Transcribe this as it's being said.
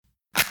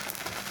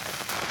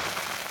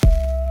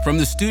From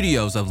the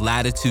studios of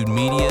Latitude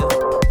Media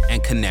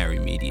and Canary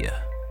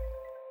Media.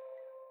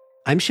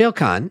 I'm Shayle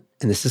Kann,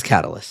 and this is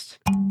Catalyst.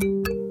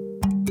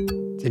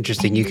 It's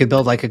interesting. You could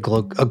build like a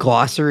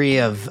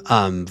glossary of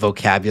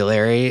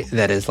vocabulary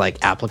that is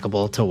like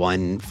applicable to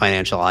one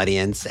financial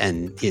audience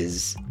and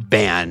is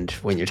banned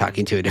when you're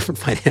talking to a different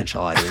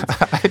financial audience.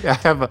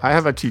 I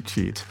have a cheat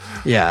sheet,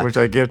 which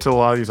I give to a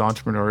lot of these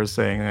entrepreneurs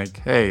saying like,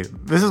 hey,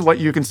 this is what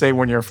you can say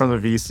when you're in front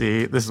of a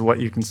VC. This is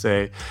what you can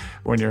say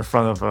when you're in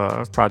front of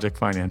a project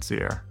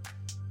financier.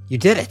 You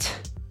did it.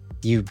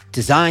 You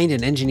designed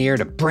and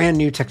engineered a brand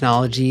new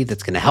technology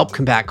that's going to help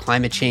combat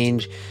climate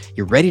change.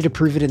 You're ready to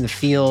prove it in the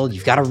field.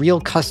 You've got a real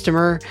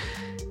customer.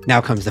 Now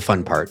comes the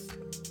fun part.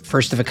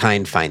 First of a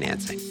kind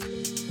financing.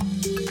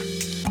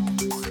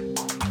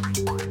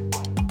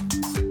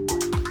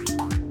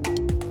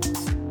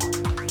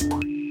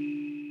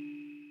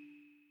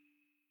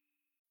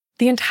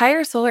 The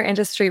entire solar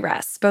industry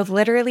rests, both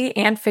literally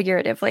and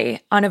figuratively,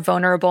 on a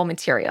vulnerable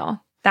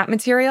material. That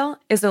material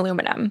is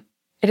aluminum.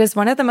 It is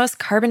one of the most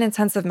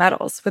carbon-intensive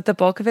metals, with the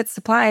bulk of its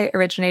supply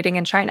originating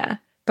in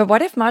China. But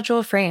what if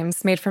module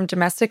frames made from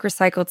domestic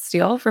recycled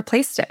steel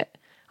replaced it?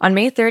 On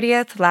May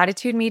 30th,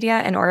 Latitude Media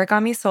and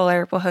Origami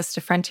Solar will host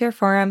a Frontier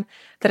Forum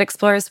that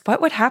explores what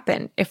would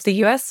happen if the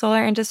U.S.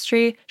 solar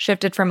industry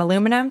shifted from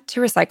aluminum to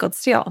recycled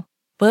steel.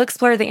 We'll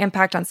explore the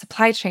impact on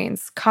supply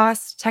chains,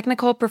 cost,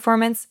 technical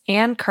performance,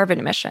 and carbon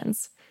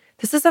emissions.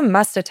 This is a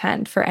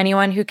must-attend for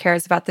anyone who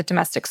cares about the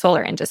domestic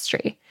solar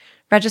industry.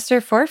 Register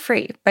for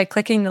free by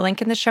clicking the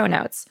link in the show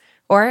notes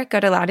or go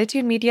to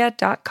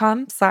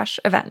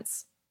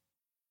latitudemedia.com/events.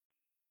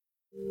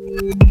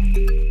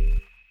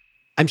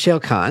 I'm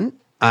Shayle Kann.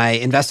 I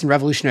invest in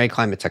revolutionary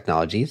climate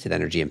technologies at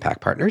Energy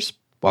Impact Partners.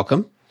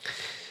 Welcome.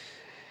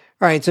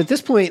 All right, so at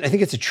this point, I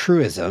think it's a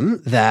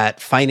truism that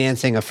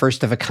financing a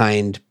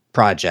first-of-a-kind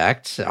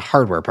project, a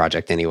hardware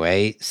project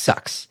anyway,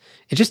 sucks.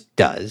 It just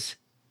does.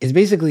 It's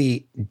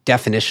basically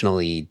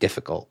definitionally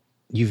difficult.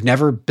 You've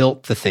never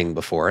built the thing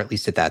before, at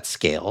least at that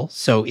scale,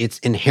 so it's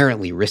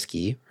inherently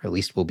risky, or at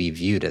least will be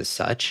viewed as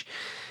such.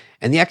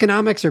 And the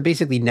economics are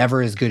basically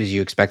never as good as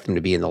you expect them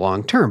to be in the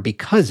long term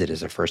because it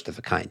is a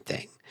first-of-a-kind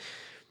thing.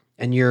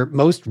 And your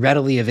most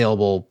readily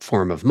available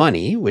form of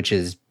money, which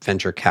is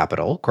venture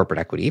capital, corporate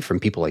equity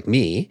from people like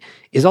me,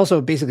 is also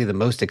basically the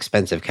most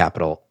expensive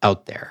capital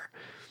out there.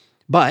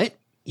 But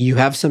you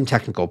have some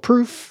technical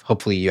proof.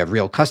 Hopefully you have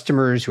real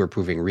customers who are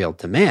proving real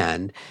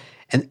demand.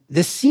 And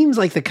this seems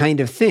like the kind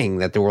of thing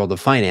that the world of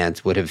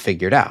finance would have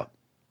figured out.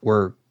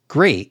 We're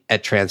great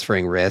at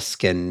transferring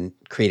risk and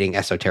creating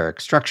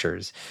esoteric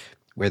structures.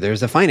 Where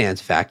there's a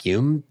finance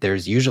vacuum,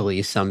 there's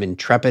usually some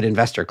intrepid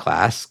investor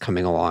class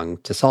coming along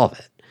to solve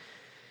it.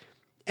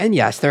 And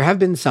yes, there have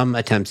been some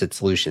attempts at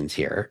solutions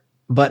here,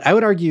 but I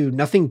would argue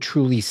nothing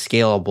truly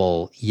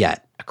scalable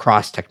yet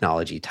across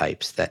technology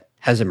types that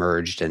has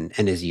emerged and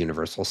is a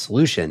universal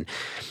solution.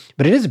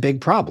 But it is a big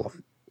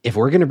problem. If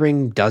we're going to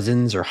bring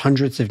dozens or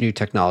hundreds of new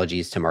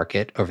technologies to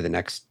market over the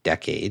next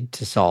decade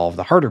to solve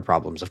the harder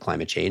problems of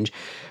climate change,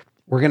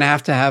 we're going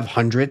to have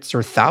hundreds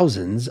or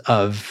thousands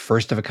of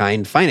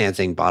first-of-a-kind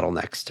financing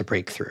bottlenecks to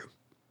break through.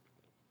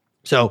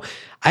 So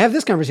I have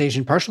this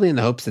conversation partially in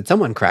the hopes that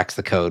someone cracks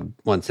the code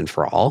once and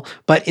for all.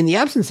 But in the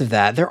absence of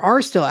that, there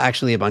are still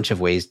actually a bunch of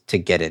ways to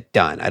get it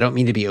done. I don't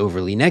mean to be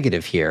overly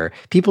negative here.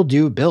 People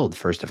do build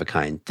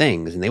first-of-a-kind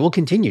things, and they will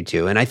continue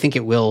to. And I think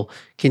it will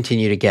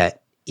continue to get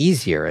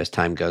easier as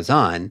time goes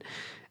on.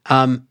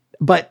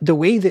 But the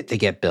way that they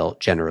get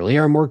built generally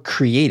are more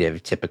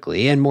creative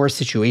typically and more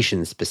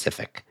situation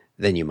specific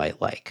than you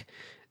might like.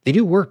 They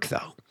do work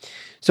though.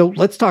 So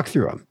let's talk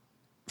through them.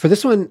 For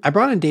this one, I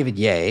brought in David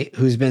Yeh,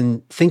 who's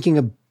been thinking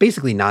of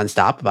basically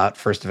nonstop about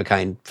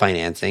first-of-a-kind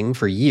financing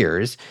for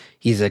years.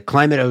 He's a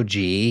climate OG.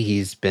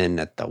 He's been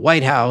at the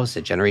White House,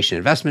 at Generation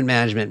Investment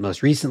Management,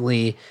 most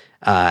recently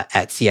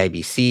at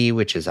CIBC,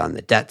 which is on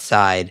the debt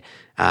side.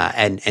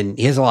 And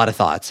he has a lot of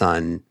thoughts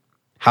on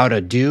how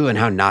to do and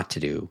how not to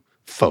do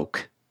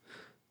folk.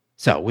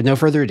 So with no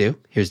further ado,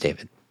 here's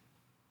David.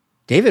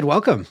 David,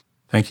 welcome.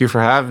 Thank you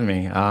for having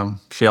me.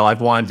 Shayle,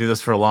 I've wanted to do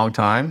this for a long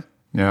time.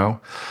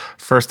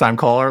 First-time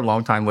caller,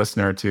 long-time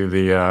listener to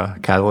the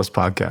Catalyst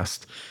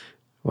podcast.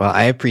 Well,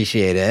 I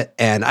appreciate it.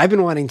 And I've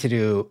been wanting to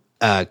do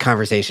a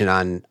conversation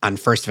on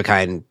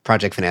first-of-a-kind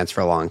project finance for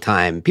a long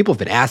time. People have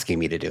been asking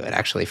me to do it,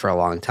 actually, for a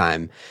long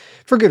time,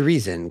 for good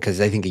reason, because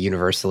I think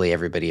universally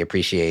everybody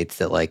appreciates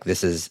that, like,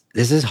 this is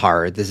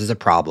hard, this is a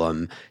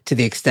problem. To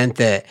the extent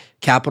that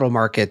capital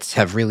markets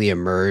have really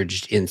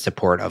emerged in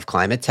support of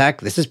climate tech,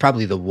 this is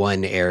probably the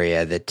one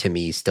area that, to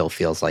me, still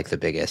feels like the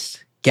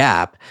biggest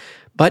gap,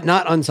 but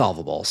not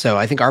unsolvable. So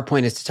I think our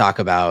point is to talk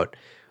about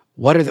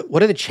what are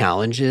the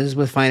challenges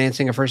with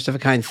financing a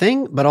first-of-a-kind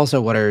thing, but also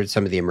what are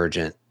some of the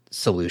emergent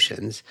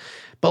solutions.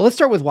 But let's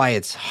start with why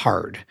it's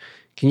hard.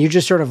 Can you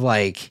just sort of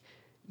like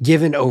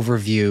give an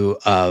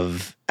overview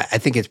of, I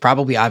think it's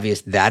probably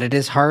obvious that it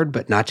is hard,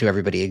 but not to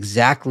everybody,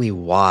 exactly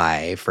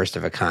why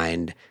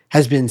first-of-a-kind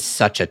has been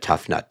such a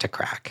tough nut to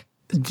crack?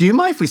 Do you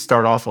mind if we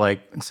start off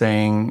like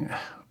saying,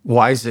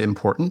 why is it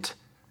important?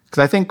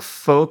 Because I think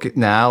folk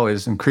now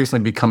is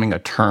increasingly becoming a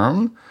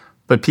term,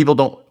 but people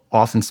don't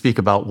often speak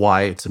about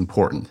why it's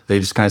important. They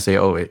just kind of say,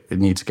 oh, it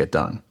needs to get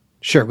done.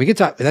 Sure, we could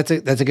talk. That's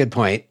a good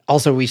point.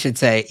 Also, we should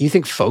say, you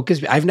think folk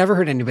is, I've never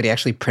heard anybody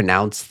actually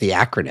pronounce the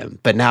acronym,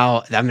 but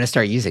now I'm going to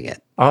start using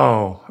it.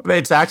 Oh,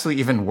 it's actually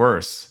even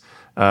worse.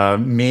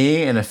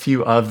 Me and a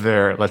few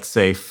other, let's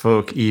say,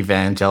 folk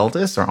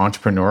evangelists or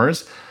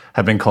entrepreneurs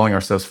have been calling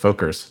ourselves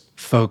folkers.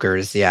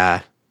 Folkers,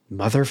 yeah.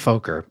 Mother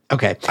Foker.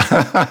 Okay.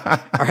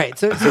 All right.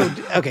 So,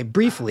 okay,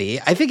 briefly,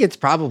 I think it's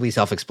probably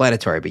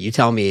self-explanatory, but you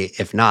tell me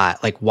if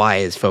not, like, why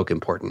is folk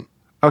important?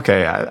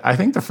 Okay. I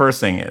think the first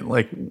thing,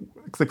 like,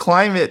 the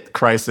climate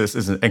crisis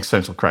is an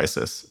existential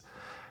crisis.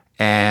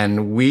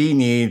 And we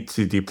need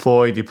to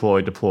deploy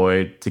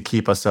to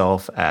keep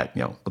ourselves at,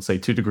 let's say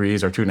 2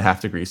 degrees or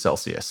 2.5 degrees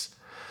Celsius.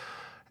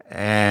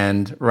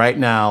 And right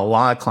now, a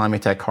lot of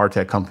climate tech, hard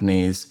tech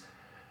companies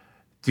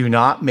do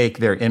not make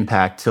their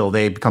impact till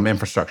they become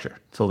infrastructure,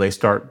 till they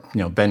start,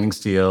 bending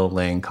steel,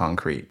 laying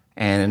concrete.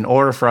 And in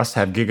order for us to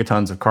have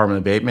gigatons of carbon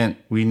abatement,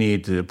 we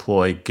need to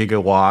deploy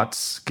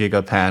gigawatts,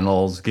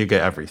 gigapanels, giga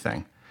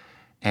everything.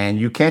 And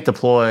you can't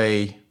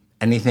deploy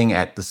anything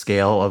at the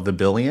scale of the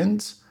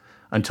billions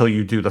until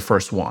you do the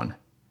first one.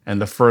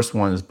 And the first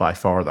one is by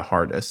far the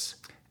hardest.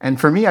 And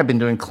for me, I've been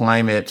doing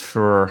climate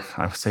for,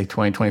 I would say,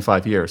 20,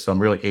 25 years. So I'm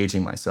really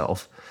aging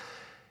myself.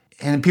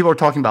 And people are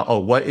talking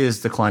about, what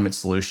is the climate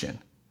solution,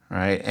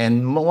 right?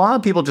 And a lot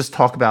of people just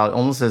talk about it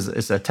almost as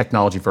it's a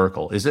technology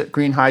vertical. Is it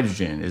green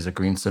hydrogen? Is it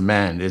green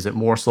cement? Is it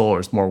more solar?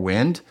 Is it more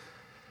wind?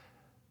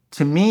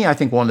 To me, I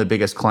think one of the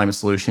biggest climate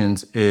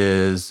solutions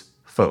is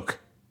folk,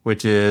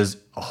 which is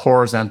a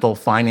horizontal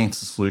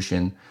financing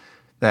solution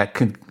that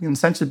can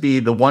essentially be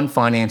the one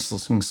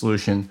financing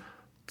solution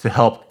to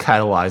help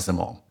catalyze them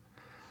all.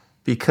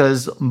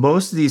 Because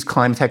most of these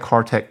climate tech,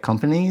 hard tech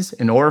companies,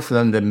 in order for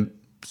them to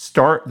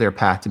start their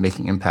path to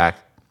making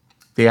impact,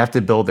 they have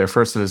to build their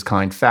first of its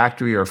kind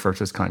factory or first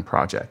of its kind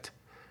project.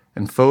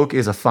 And folk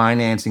is a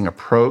financing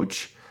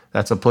approach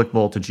that's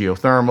applicable to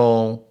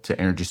geothermal, to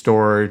energy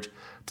storage,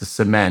 to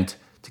cement,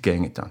 to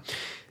getting it done.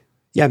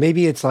 Yeah,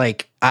 maybe it's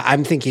like,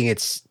 I'm thinking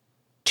it's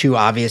too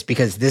obvious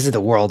because this is the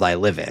world I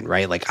live in,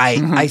 right? Like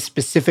I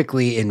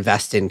specifically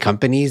invest in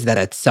companies that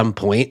at some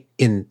point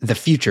in the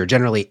future,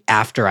 generally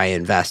after I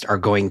invest, are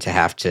going to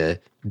have to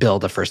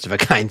build a first of a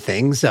kind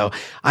thing. So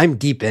I'm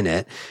deep in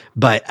it,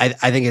 but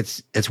I think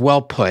it's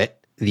well put,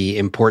 the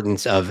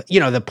importance of,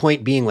 the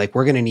point being like,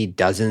 we're going to need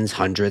dozens,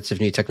 hundreds of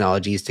new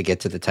technologies to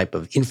get to the type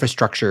of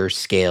infrastructure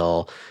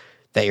scale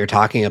that you're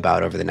talking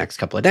about over the next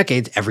couple of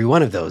decades. Every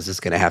one of those is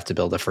going to have to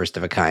build a first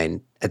of a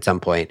kind at some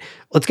point.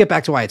 Let's get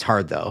back to why it's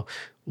hard though.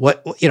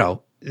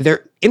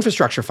 Their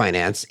infrastructure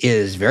finance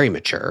is very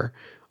mature.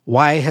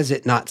 Why has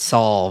it not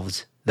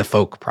solved the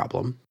folk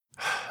problem?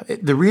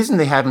 The reason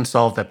they haven't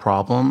solved that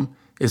problem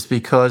is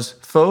because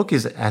folk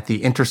is at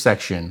the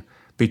intersection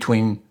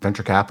between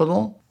venture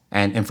capital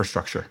and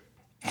infrastructure.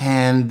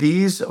 And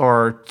these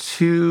are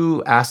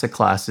two asset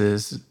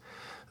classes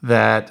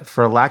that,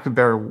 for lack of a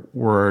better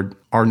word,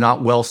 are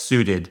not well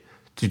suited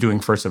to doing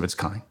first of its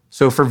kind.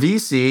 So for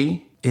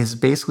VC, it's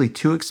basically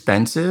too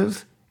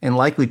expensive and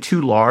likely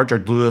too large or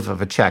dilutive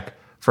of a check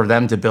for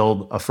them to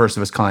build a first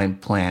of its kind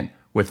plant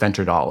with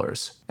venture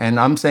dollars. And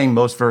I'm saying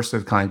most first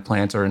of its kind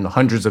plants are in the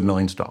hundreds of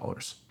millions of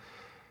dollars.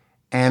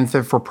 And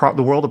for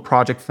the world of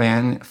project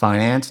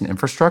finance and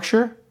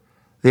infrastructure,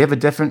 they have a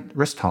different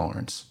risk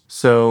tolerance.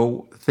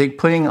 So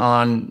putting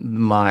on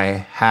my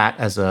hat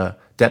as a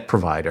debt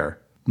provider,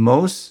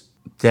 most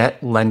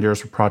debt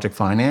lenders for project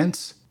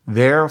finance,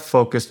 they're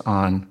focused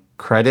on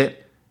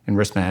credit and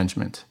risk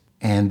management.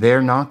 And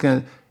they're not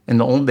going to,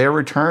 and their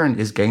return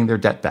is getting their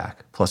debt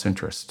back plus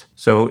interest.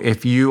 So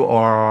if you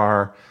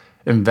are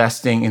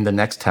investing in the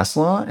next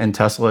Tesla, and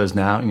Tesla is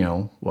now,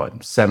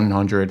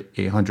 $700,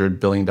 $800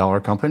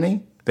 billion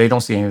company, they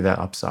don't see any of that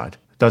upside.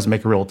 It doesn't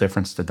make a real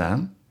difference to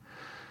them.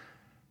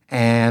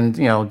 And,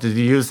 to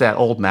use that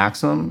old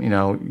maxim,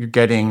 you're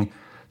getting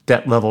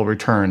debt level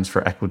returns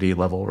for equity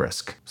level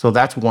risk. So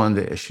that's one of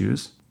the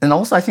issues. And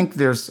also, I think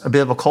there's a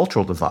bit of a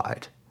cultural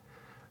divide.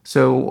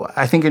 So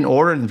I think in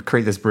order to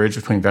create this bridge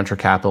between venture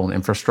capital and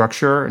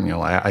infrastructure, and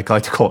I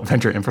like to call it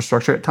venture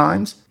infrastructure at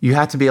times, you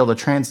have to be able to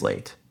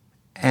translate.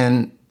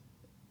 And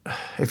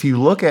if you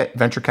look at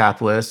venture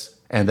capitalists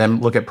and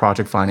then look at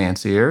project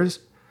financiers,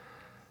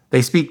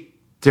 they speak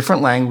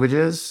different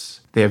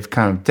languages. They have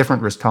kind of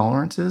different risk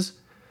tolerances.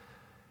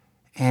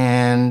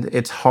 And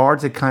it's hard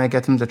to kind of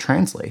get them to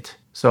translate.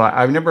 So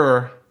I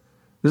remember,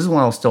 this is when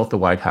I was still at the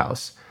White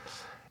House.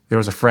 There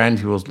was a friend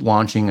who was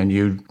launching a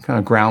new kind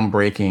of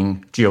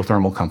groundbreaking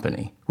geothermal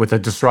company with a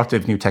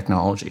disruptive new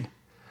technology.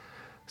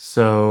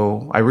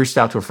 So I reached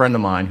out to a friend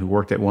of mine who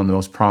worked at one of the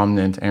most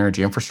prominent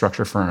energy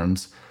infrastructure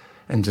firms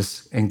and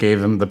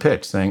gave him the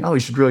pitch saying, you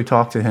should really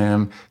talk to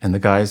him. And the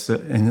guys,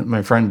 and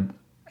my friend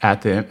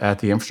at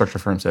the infrastructure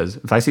firm says,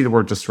 if I see the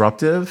word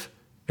disruptive,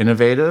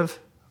 innovative,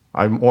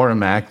 I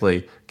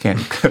automatically can't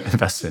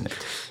invest in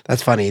it.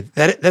 That's funny.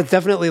 That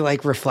definitely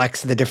like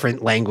reflects the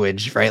different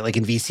language, right? Like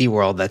in VC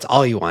world, that's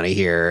all you want to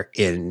hear.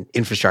 In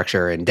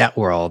infrastructure and debt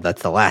world,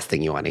 that's the last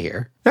thing you want to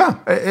hear. Yeah,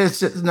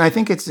 and I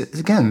think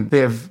again, they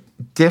have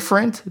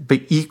different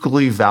but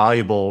equally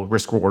valuable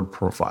risk-reward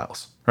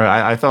profiles.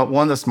 Right? I thought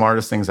one of the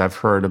smartest things I've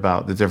heard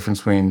about the difference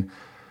between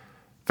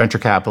venture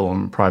capital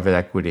and private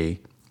equity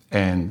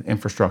and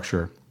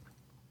infrastructure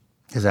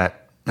is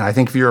that I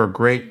think if you're a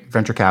great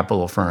venture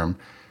capital firm,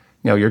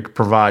 you're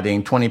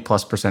providing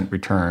 20+%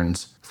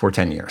 returns for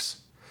 10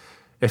 years.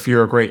 If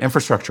you're a great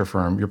infrastructure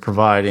firm, you're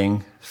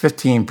providing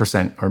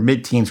 15% or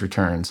mid-teens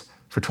returns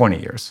for 20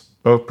 years.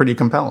 Both pretty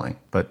compelling,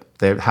 but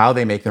how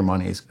they make their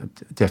money is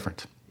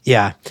different.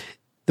 Yeah.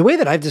 The way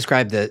that I've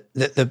described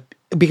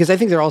because I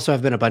think there also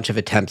have been a bunch of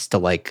attempts to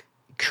like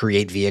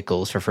create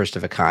vehicles for first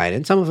of a kind,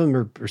 and some of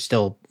them are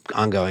still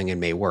ongoing and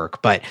may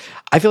work. But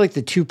I feel like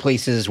the two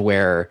places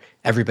where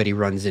everybody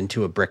runs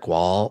into a brick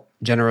wall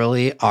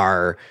generally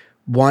are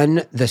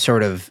one, the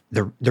sort of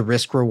the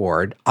risk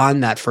reward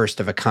on that first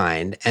of a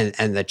kind,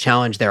 and the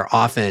challenge there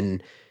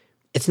often,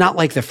 it's not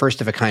like the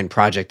first of a kind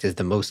project is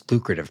the most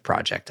lucrative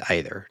project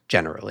either,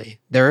 generally.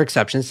 There are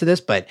exceptions to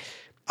this, but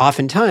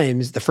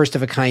oftentimes the first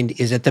of a kind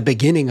is at the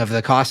beginning of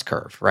the cost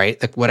curve,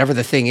 right? Like whatever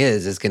the thing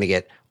is going to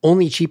get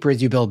only cheaper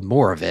as you build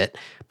more of it.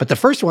 But the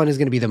first one is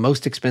going to be the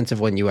most expensive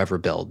one you ever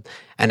build.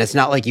 And it's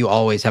not like you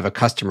always have a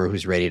customer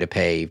who's ready to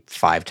pay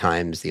 5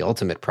 times the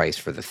ultimate price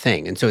for the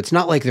thing. And so it's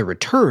not like the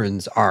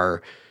returns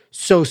are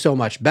so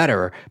much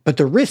better, but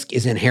the risk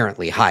is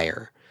inherently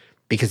higher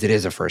because it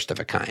is a first of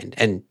a kind.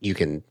 And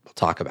we'll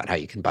talk about how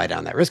you can buy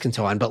down that risk and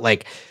so on. But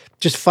like,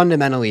 just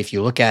fundamentally, if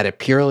you look at it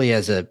purely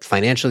as a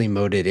financially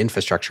motivated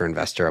infrastructure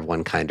investor of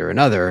one kind or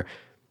another,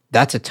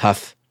 that's a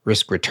tough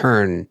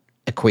risk-return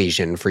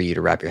equation for you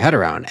to wrap your head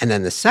around. And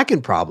then the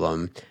second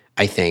problem,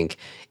 I think,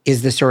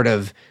 is the sort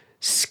of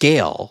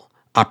scale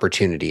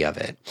opportunity of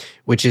it,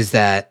 which is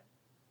that,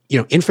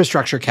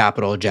 infrastructure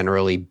capital,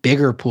 generally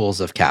bigger pools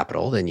of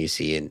capital than you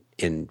see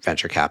in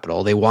venture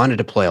capital. They want to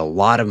deploy a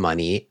lot of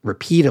money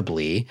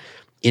repeatably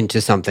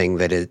into something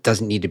that it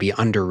doesn't need to be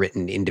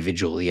underwritten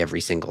individually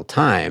every single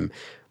time,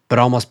 but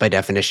almost by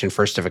definition,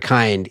 first of a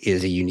kind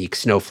is a unique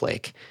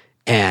snowflake.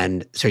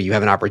 And so you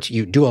have an opportunity,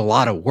 you do a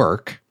lot of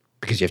work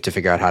because you have to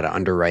figure out how to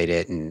underwrite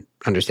it and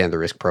understand the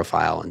risk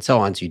profile and so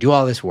on. So you do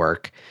all this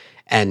work,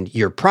 and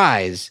your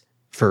prize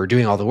for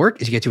doing all the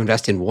work is you get to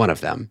invest in one of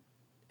them,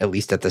 at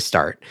least at the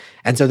start.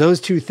 And so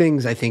those two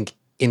things, I think,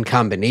 in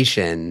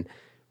combination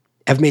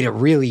have made it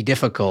really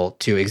difficult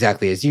to,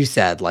 exactly as you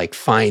said, like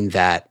find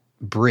that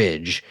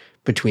bridge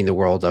between the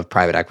world of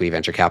private equity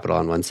venture capital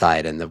on one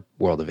side and the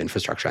world of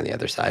infrastructure on the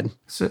other side.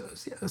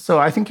 So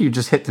I think you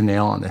just hit the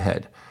nail on the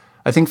head.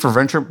 I think for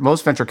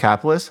most venture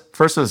capitalists,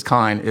 first of its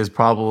kind is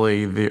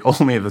probably the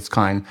only of its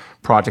kind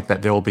project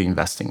that they'll be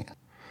investing in.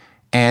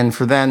 And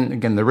for them,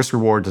 again, the risk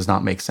reward does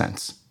not make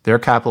sense. Their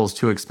capital is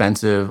too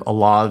expensive. A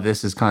lot of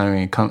this is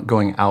kind of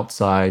going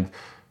outside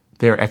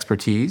their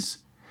expertise.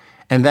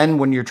 And then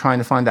when you're trying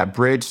to find that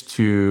bridge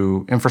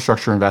to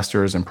infrastructure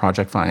investors and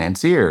project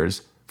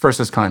financiers, first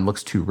of its kind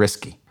looks too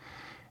risky.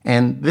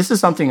 And this is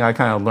something I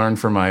kind of learned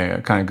from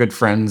my kind of good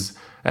friends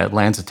at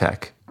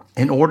LanzaTech.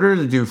 In order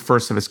to do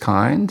first of its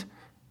kind,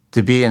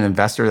 to be an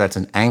investor that's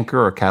an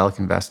anchor or catalytic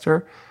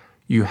investor,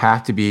 you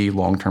have to be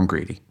long-term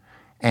greedy.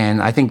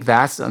 And I think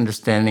that's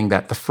understanding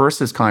that the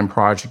first of its kind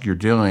project you're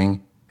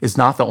doing is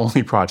not the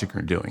only project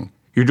you're doing.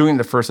 You're doing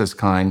the first of its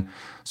kind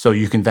so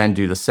you can then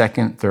do the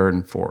second, third,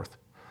 and fourth.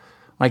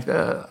 I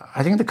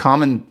think the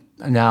common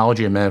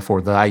analogy or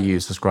metaphor that I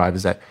use to describe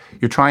is that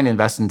you're trying to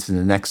invest into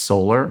the next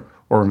solar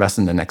or invest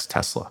in the next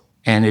Tesla.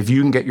 And if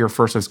you can get your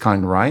first of its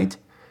kind right,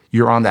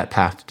 you're on that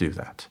path to do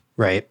that.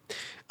 Right.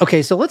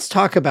 Okay, so let's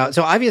talk about,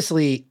 so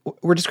obviously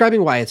we're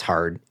describing why it's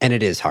hard, and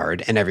it is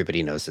hard, and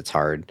everybody knows it's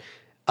hard.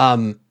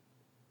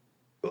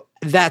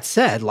 That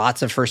said,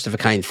 lots of first of a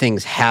kind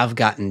things have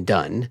gotten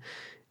done.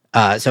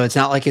 So it's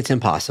not like it's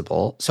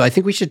impossible. So I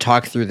think we should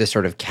talk through the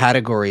sort of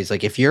categories.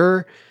 Like if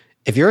you're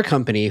a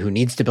company who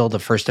needs to build a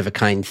first of a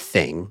kind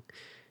thing,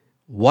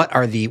 what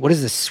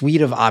is the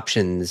suite of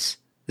options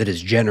that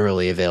is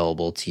generally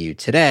available to you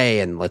today?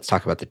 And let's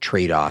talk about the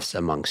trade-offs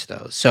amongst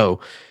those. So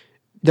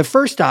the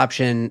first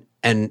option,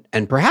 and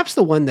perhaps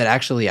the one that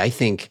actually I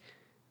think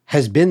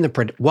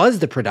was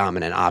the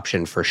predominant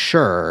option for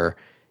sure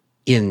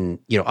in,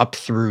 up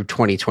through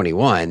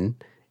 2021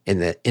 in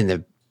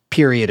the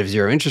period of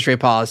zero interest rate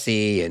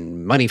policy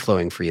and money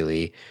flowing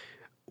freely,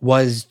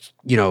 was,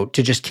 to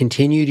just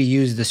continue to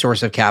use the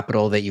source of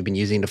capital that you've been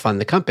using to fund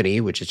the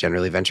company, which is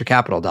generally venture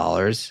capital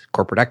dollars,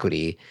 corporate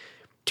equity,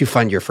 to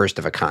fund your first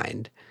of a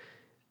kind.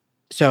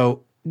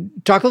 So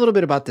talk a little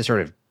bit about the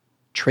sort of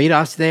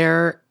trade-offs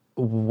there,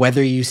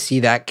 whether you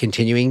see that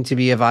continuing to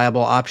be a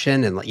viable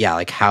option, and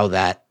how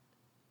the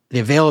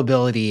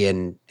availability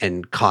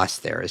and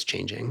cost there is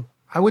changing.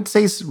 I would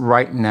say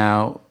right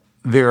now,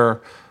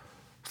 they're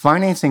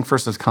financing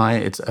first of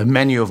kind, it's a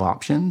menu of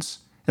options.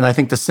 And I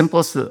think the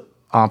simplest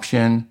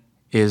option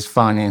is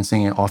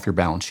financing it off your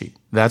balance sheet.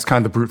 That's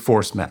kind of the brute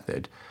force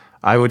method.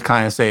 I would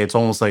kind of say it's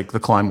almost like the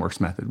Climeworks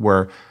method,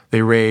 where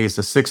they raised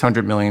a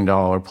 $600 million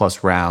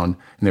plus round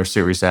in their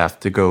Series F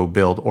to go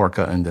build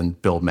Orca and then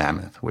build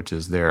Mammoth, which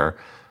is their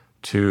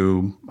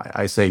two,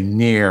 I say,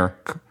 near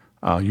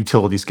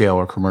utility scale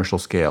or commercial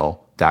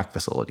scale DAC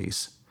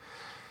facilities.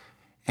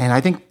 And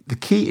I think the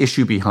key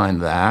issue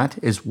behind that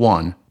is,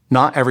 one,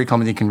 not every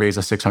company can raise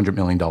a $600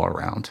 million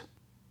round.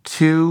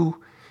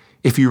 Two,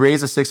 if you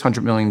raise a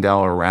 $600 million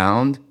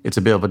round, it's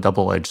a bit of a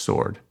double-edged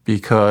sword,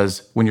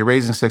 because when you're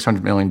raising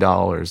 $600 million,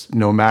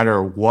 no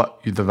matter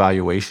what the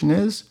valuation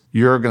is,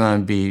 you're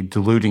going to be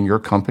diluting your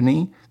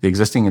company, the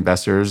existing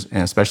investors,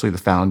 and especially the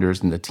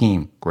founders and the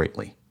team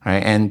greatly.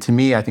 Right? And to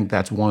me, I think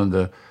that's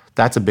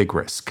a big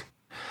risk.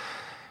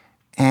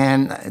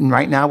 And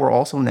right now, we're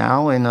also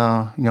now in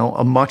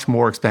a much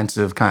more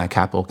expensive kind of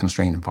capital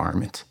constrained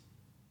environment.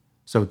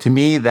 So to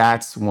me,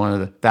 that's one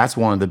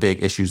of the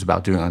big issues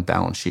about doing on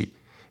balance sheet.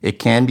 It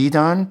can be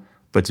done,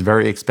 but it's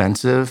very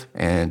expensive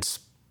and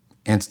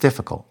it's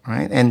difficult,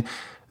 right? And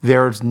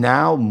there's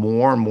now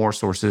more and more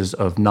sources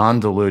of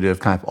non-dilutive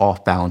kind of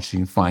off-balance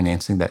sheet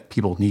financing that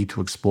people need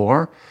to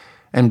explore,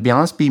 and to be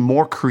honest, be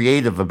more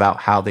creative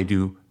about how they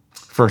do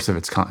first of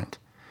its kind.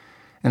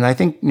 And I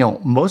think,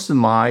 most of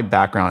my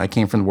background, I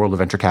came from the world of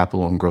venture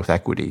capital and growth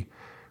equity,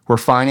 where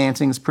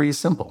financing is pretty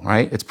simple,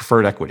 right? It's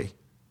preferred equity.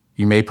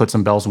 You may put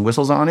some bells and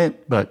whistles on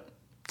it, but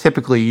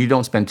typically you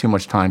don't spend too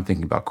much time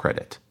thinking about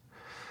credit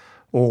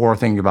or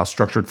thinking about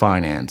structured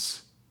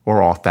finance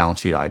or off-balance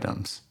sheet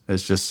items.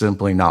 It's just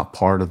simply not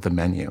part of the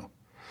menu.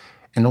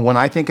 And when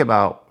I think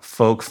about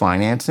folk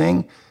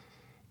financing,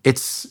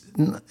 it's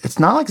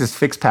not like this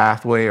fixed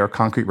pathway or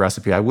concrete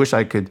recipe. I wish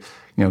I could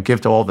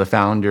give to all the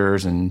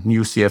founders and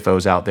new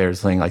CFOs out there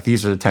saying, like,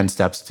 these are the 10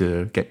 steps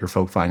to get your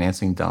folk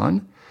financing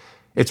done.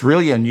 It's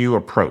really a new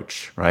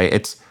approach, right?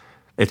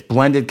 It's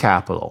blended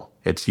capital.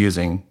 It's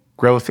using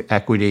growth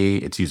equity.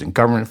 It's using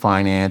government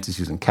finance. It's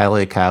using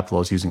catalytic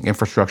capital. It's using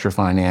infrastructure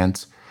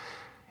finance.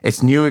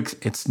 It's new.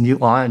 It's a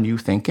lot of new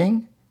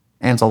thinking,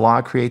 and it's a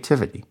lot of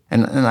creativity.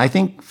 And I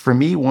think for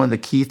me, one of the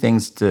key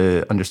things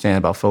to understand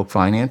about folk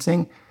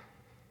financing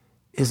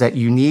is that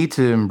you need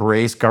to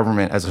embrace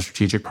government as a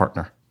strategic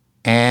partner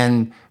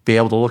and be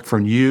able to look for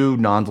new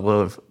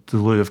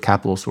non-dilutive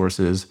capital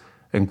sources,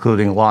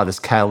 including a lot of this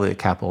catalytic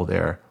capital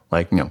there,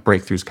 like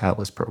Breakthrough's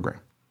Catalyst program.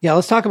 Yeah,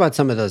 let's talk about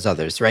some of those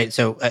others, right?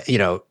 So,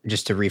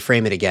 just to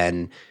reframe it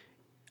again,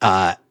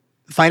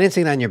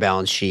 financing on your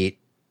balance sheet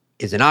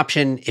is an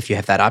option if you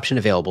have that option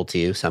available to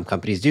you. Some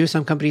companies do,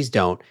 some companies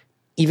don't.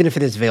 Even if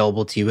it is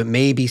available to you, it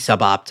may be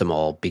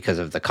suboptimal because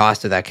of the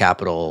cost of that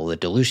capital, the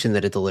dilution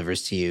that it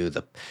delivers to you,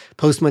 the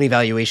post-money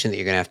valuation that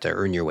you're going to have to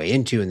earn your way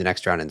into in the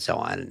next round, and so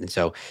on. And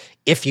so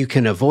if you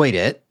can avoid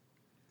it,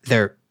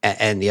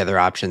 and the other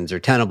options are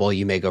tenable,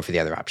 you may go for the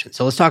other option.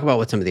 So let's talk about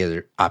what some of the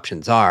other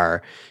options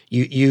are.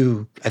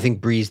 You I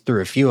think, breezed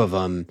through a few of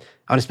them.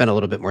 I want to spend a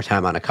little bit more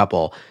time on a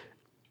couple.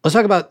 Let's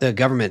talk about the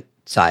government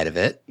side of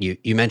it.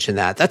 You mentioned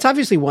that. That's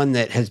obviously one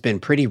that has been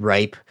pretty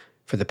ripe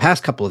for the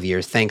past couple of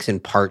years, thanks in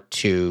part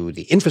to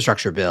the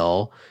infrastructure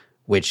bill,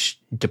 which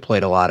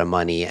deployed a lot of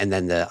money, and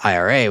then the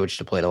IRA, which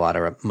deployed a lot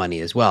of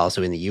money as well.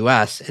 So in the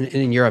US and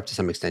in Europe to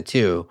some extent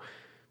too,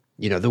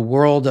 the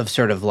world of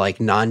sort of like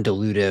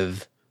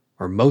non-dilutive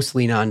or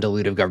mostly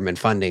non-dilutive government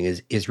funding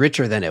is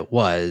richer than it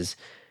was,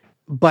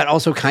 but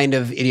also kind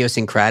of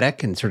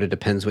idiosyncratic and sort of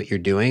depends what you're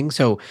doing.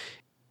 So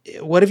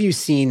what have you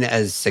seen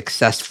as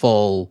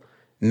successful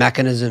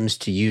mechanisms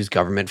to use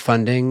government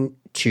funding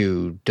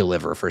to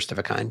deliver first of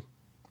a kind?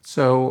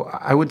 So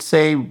I would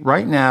say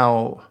right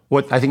now,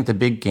 what I think the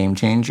big game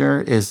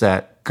changer is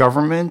that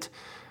government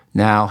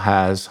now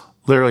has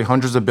literally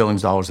hundreds of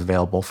billions of dollars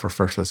available for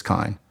first of its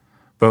kind,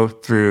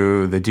 both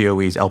through the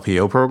DOE's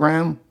LPO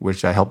program,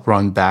 which I helped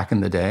run back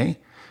in the day,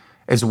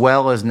 as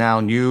well as now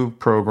new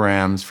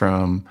programs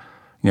from,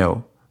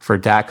 for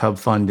DAC hub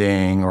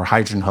funding or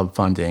hydrogen hub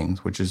funding,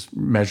 which is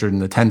measured in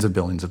the tens of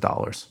billions of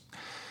dollars.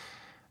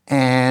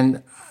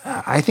 And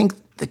I think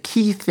the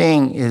key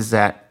thing is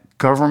that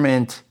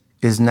government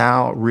is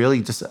now really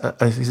just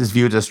is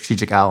viewed as a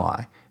strategic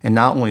ally. And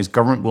not only is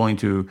government willing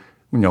to,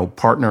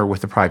 partner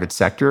with the private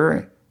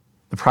sector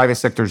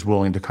is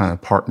willing to kind of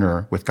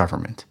partner with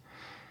government.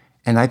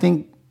 And I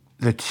think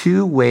the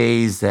two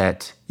ways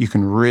that you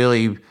can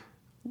really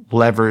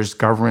leverage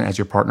government as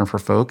your partner for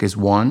folk is,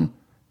 one,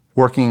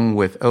 working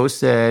with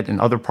OSED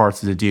and other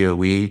parts of the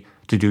DOE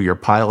to do your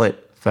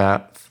pilot /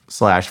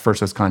 first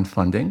of its kind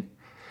funding,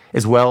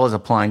 as well as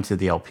applying to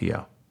the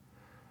LPO.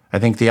 I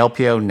think the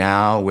LPO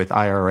now with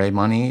IRA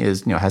money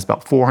has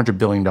about $400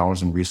 billion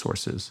in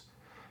resources.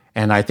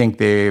 And I think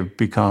they've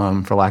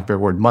become, for lack of a better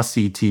word,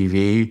 must-see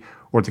TV,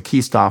 or the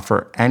key stop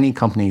for any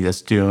company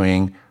that's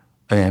doing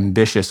an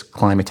ambitious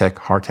climate tech,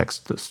 hard tech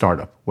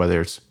startup,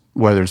 whether it's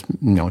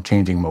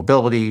changing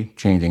mobility,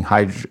 changing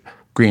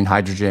green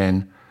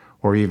hydrogen,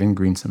 or even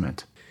green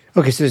cement.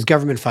 Okay, so there's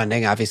government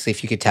funding. Obviously,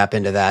 if you could tap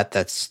into that,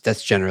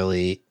 that's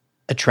generally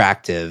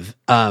attractive.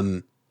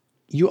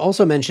 You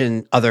also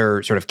mentioned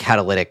other sort of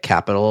catalytic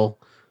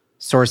capital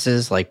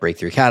sources like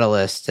Breakthrough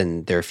Catalyst,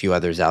 and there are a few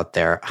others out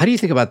there. How do you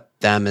think about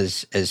them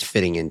as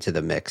fitting into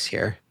the mix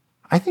here?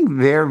 I think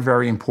they're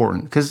very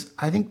important because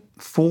I think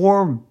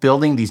for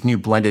building these new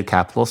blended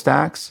capital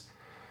stacks,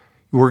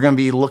 we're going to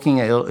be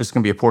looking at, it's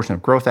going to be a portion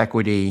of growth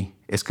equity,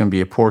 it's going to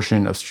be a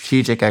portion of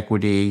strategic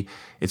equity,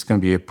 it's going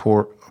to be a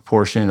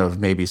portion of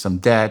maybe some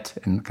debt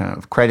and kind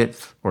of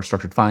credit or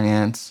structured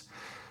finance.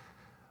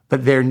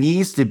 But there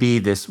needs to be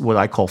this, what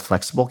I call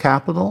flexible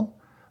capital.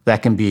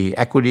 That can be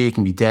equity, it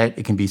can be debt,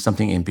 it can be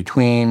something in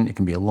between, it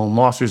can be a loan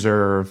loss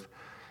reserve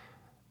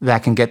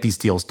that can get these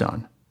deals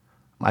done.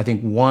 I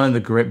think one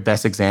of the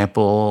best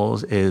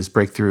examples is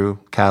Breakthrough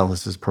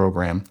Catalyst's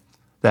program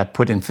that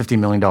put in $50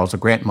 million of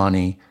grant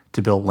money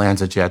to build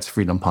LanzaJet's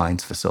Freedom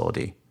Pines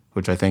facility,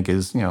 which I think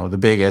is, the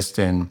biggest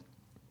and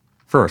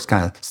first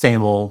kind of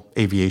sustainable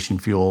aviation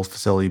fuel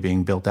facility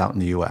being built out in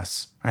the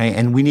US, right?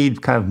 And we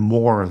need kind of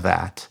more of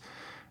that.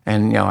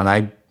 And, and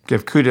I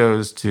give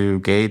kudos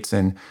to Gates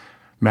and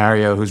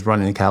Mario, who's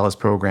running the Catalyst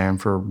program,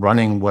 for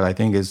running what I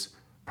think is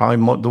probably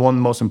one of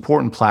the most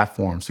important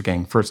platforms for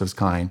getting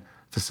first-of-its-kind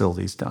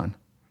facilities done.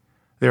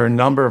 There are a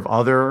number of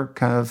other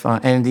kind of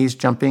entities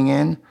jumping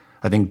in.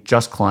 I think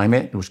Just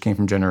Climate, which came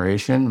from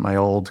Generation, my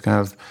old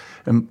kind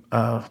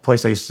of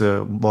place I used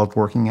to love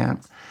working at,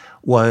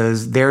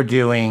 they're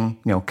doing,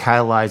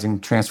 catalyzing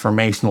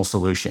transformational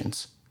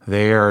solutions.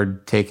 They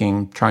are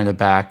trying to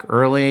back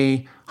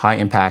early,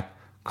 high-impact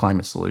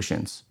climate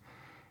solutions.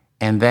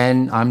 And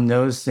then I'm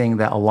noticing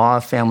that a lot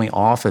of family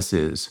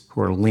offices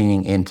who are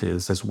leaning into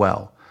this as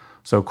well.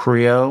 So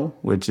Creo,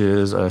 which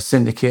is a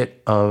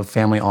syndicate of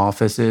family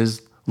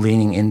offices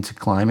leaning into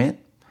climate,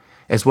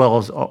 as well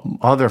as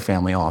other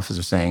family offices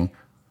are saying,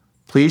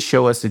 please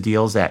show us the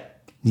deals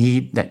that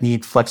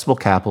need flexible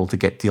capital to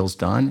get deals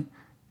done,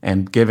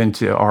 and given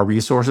to our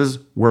resources,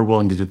 we're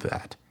willing to do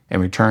that.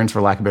 And returns,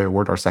 for lack of a better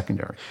word, are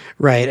secondary.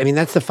 Right. I mean,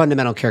 that's the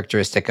fundamental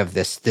characteristic of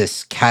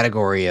this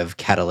category of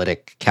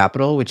catalytic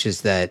capital, which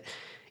is that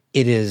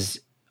it is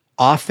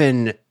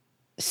often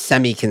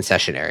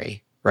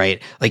semi-concessionary,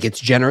 right? Like it's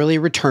generally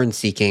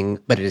return-seeking,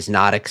 but it is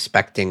not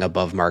expecting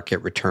above-market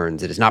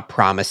returns. It is not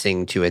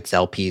promising to its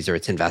LPs or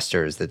its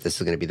investors that this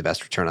is going to be the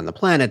best return on the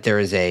planet.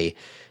 There's an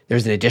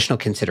additional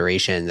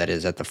consideration that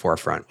is at the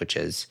forefront, which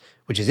is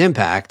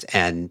impact,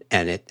 and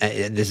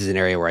this is an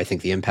area where I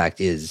think the impact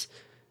is,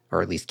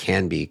 or at least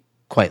can be,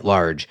 quite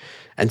large.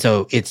 And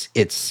so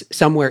it's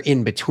somewhere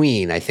in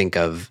between, I think,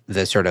 of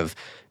the sort of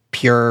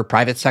pure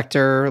private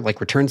sector, like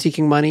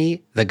return-seeking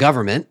money, the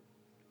government,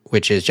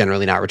 which is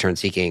generally not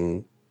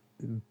return-seeking,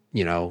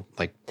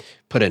 like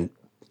put an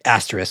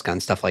asterisk on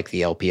stuff like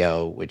the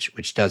LPO,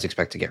 which does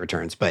expect to get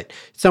returns. But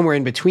somewhere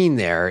in between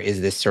there is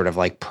this sort of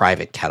like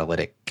private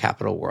catalytic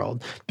capital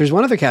world. There's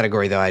one other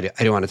category, though, I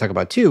do want to talk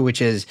about too,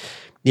 which is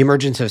the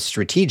emergence of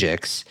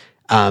strategics,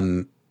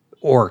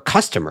 or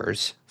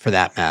customers, for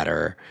that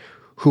matter,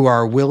 who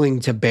are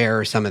willing to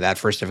bear some of that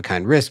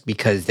first-of-a-kind risk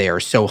because they are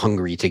so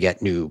hungry to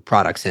get new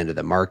products into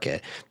the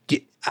market.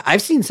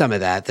 I've seen some of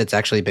that's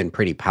actually been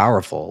pretty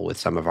powerful with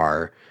some of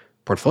our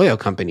portfolio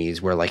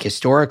companies where, like,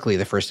 historically,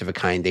 the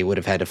first-of-a-kind, they would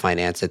have had to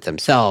finance it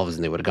themselves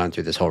and they would have gone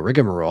through this whole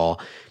rigmarole.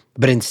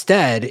 But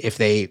instead, if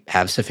they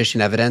have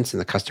sufficient evidence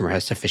and the customer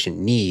has sufficient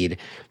need,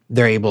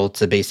 they're able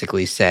to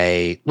basically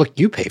say, look,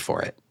 you pay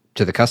for it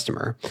to the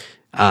customer.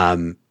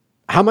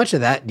 How much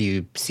of that do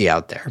you see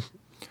out there?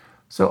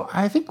 So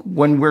I think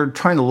when we're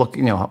trying to look,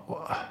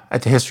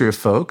 at the history of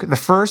folk, the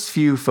first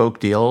few folk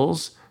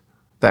deals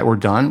that were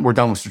done with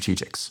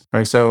strategics,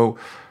 right? So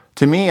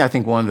to me, I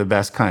think one of the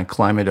best kind of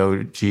climate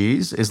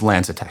OGs is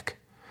LanzaTech.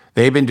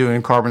 They've been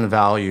doing carbon to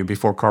value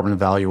before carbon to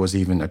value was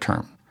even a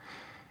term.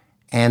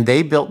 And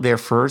they built their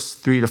first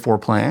 3 to 4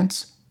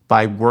 plants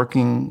by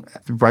working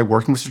with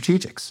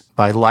strategics,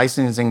 by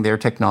licensing their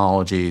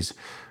technologies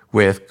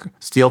with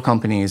steel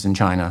companies in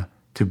China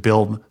to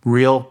build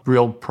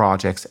real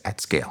projects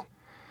at scale.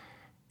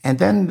 And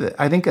then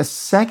I think a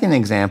second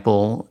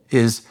example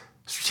is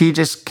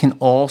strategics can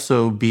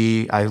also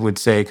be, I would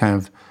say, kind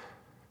of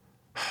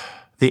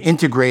the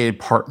integrated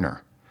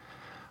partner.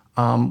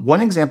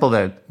 One example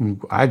that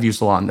I've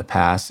used a lot in the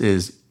past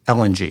is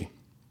LNG.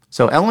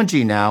 So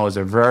LNG now is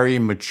a very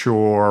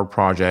mature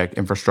project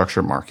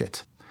infrastructure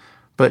market.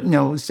 But,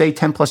 say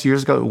 10 plus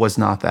years ago, it was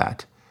not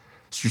that.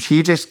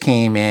 Strategics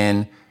came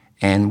in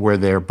and were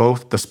there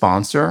both the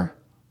sponsor,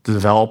 the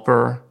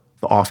developer,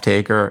 the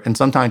off-taker, and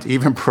sometimes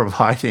even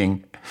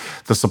providing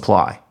the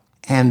supply.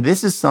 And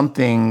this is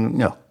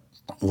something,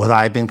 what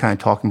I've been kind of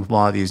talking with a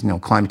lot of these,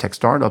 climate tech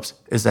startups,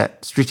 is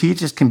that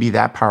strategics can be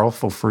that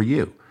powerful for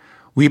you.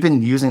 We've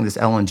been using this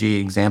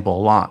LNG example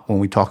a lot when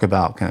we talk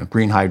about kind of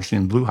green hydrogen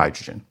and blue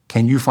hydrogen.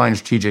 Can you find a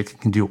strategic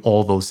that can do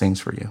all those things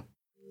for you?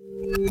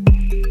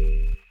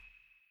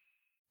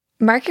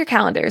 Mark your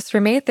calendars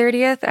for May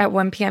 30th at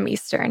 1 p.m.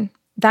 Eastern.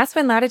 That's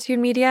when Latitude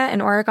Media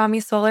and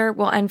Origami Solar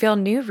will unveil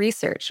new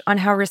research on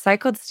how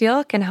recycled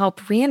steel can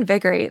help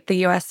reinvigorate the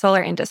U.S.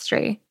 solar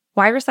industry.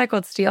 Why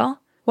recycled steel?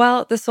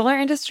 Well, the solar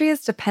industry is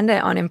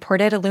dependent on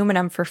imported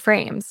aluminum for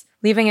frames,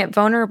 leaving it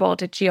vulnerable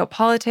to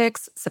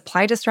geopolitics,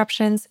 supply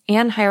disruptions,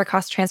 and higher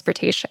cost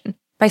transportation.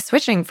 By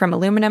switching from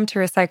aluminum to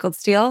recycled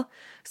steel,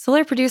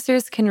 solar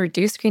producers can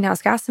reduce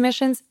greenhouse gas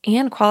emissions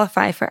and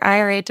qualify for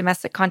IRA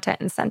domestic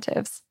content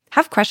incentives.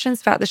 Have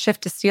questions about the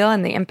shift to steel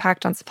and the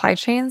impact on supply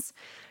chains?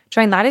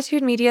 Join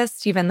Latitude Media's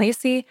Stephen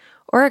Lacey,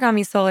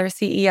 Origami Solar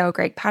CEO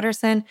Greg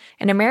Patterson,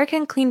 and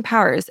American Clean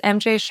Power's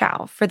MJ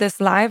Shao for this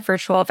live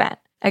virtual event.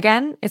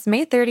 Again, it's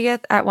May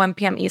 30th at 1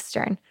 p.m.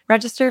 Eastern.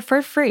 Register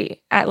for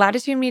free at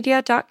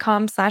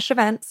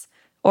latitudemedia.com/events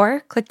or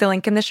click the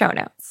link in the show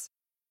notes.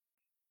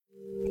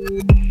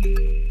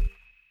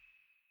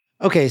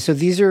 Okay, so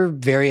these are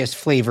various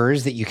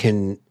flavors that you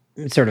can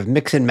sort of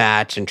mix and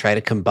match and try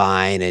to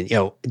combine. And,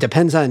 it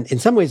depends on, in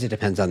some ways, it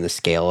depends on the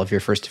scale of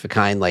your first of a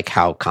kind, like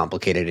how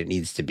complicated it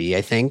needs to be,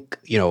 I think.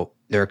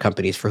 There are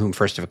companies for whom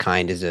first of a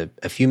kind is a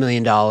few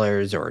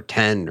 $1,000,000 or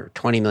 $10 or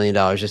 $20 million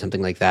or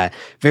something like that.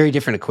 Very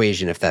different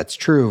equation if that's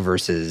true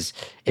versus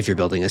if you're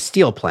building a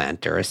steel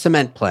plant or a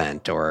cement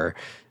plant or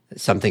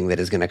something that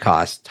is going to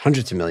cost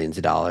hundreds of millions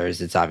of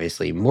dollars. It's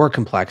obviously more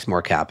complex,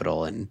 more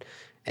capital, and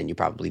you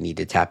probably need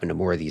to tap into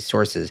more of these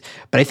sources.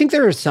 But I think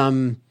there are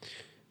some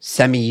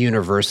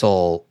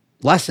semi-universal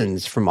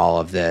lessons from all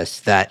of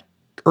this that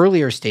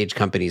earlier stage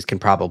companies can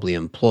probably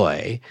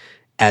employ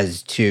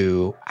as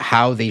to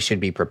how they should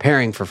be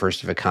preparing for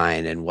first of a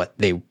kind and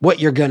what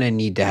you're going to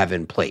need to have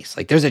in place.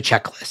 Like there's a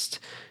checklist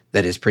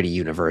that is pretty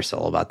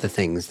universal about the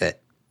things that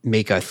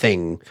make a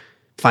thing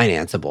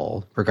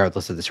financeable,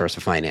 regardless of the source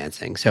of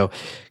financing. So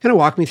kind of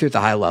walk me through at the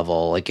high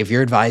level. Like if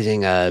you're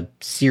advising a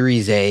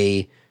Series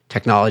A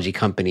technology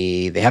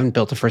company, they haven't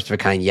built a first of a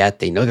kind yet,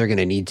 they know they're going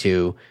to need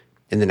to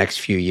in the next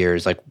few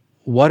years. Like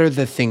what are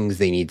the things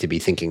they need to be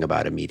thinking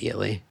about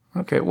immediately?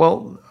 Okay,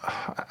 well,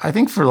 I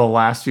think for the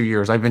last few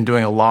years, I've been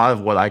doing a lot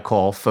of what I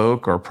call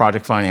folk or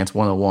project finance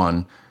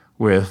 101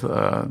 with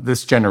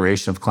this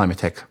generation of climate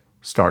tech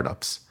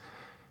startups.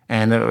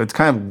 And it's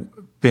kind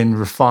of been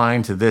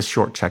refined to this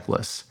short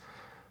checklist.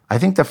 I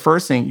think the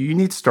first thing, you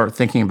need to start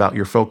thinking about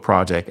your folk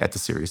project at the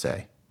Series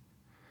A.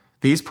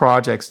 These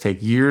projects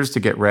take years to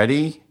get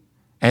ready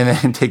and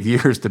then take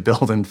years to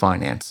build and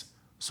finance.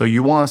 So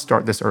you want to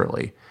start this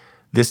early.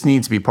 This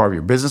needs to be part of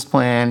your business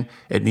plan.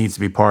 It needs to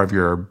be part of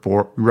your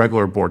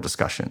regular board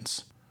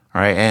discussions.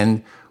 All right.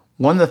 And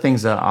one of the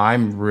things that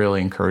I'm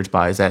really encouraged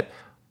by is that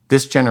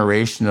this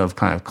generation of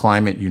kind of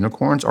climate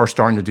unicorns are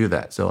starting to do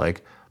that. So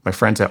like my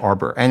friends at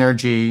Arbor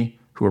Energy,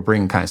 who are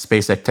bringing kind of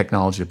SpaceX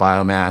technology to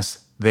biomass,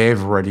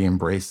 they've already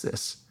embraced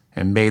this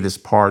and made this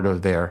part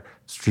of their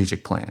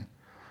strategic plan.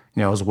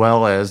 As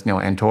well as,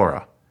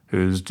 Antora,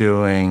 who's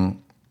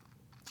doing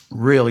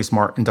really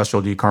smart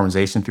industrial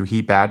decarbonization through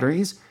heat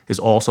batteries, is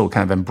also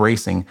kind of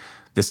embracing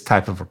this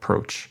type of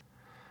approach.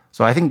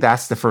 So I think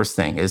that's the first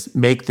thing, is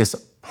make this a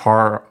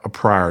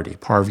priority,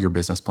 part of your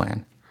business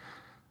plan.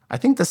 I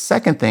think the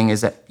second thing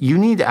is that you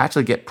need to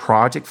actually get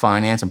project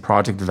finance and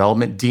project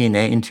development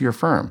DNA into your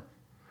firm.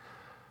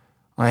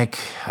 Like,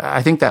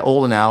 I think that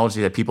old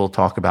analogy that people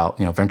talk about,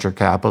 venture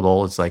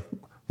capital, it's like,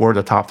 what are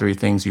the top 3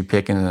 things you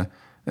pick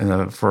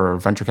for a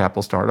venture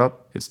capital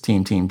startup? It's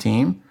team, team,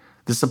 team.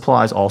 This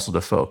applies also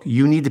to folk.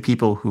 You need the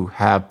people who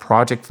have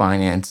project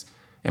finance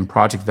and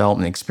project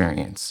development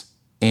experience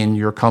in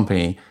your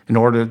company in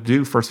order to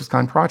do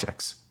first-of-its-kind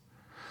projects.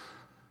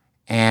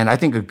 And I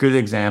think a good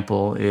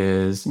example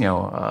is,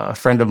 a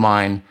friend of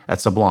mine at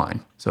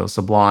Sublime. So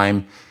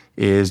Sublime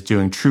is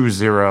doing True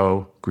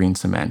Zero green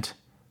cement.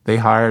 They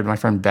hired my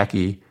friend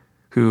Becky,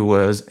 who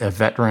was a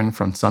veteran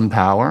from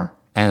SunPower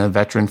and a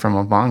veteran from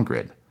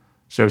Avangrid.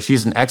 So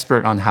she's an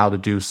expert on how to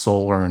do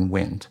solar and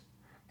wind.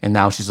 And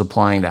now she's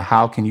applying to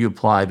how can you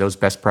apply those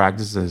best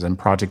practices in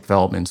project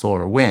development in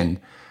solar or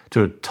wind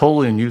to a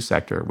totally new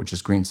sector, which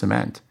is green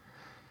cement.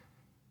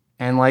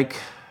 And I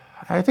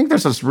think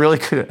there's this really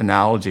good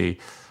analogy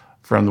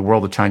from the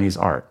world of Chinese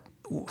art.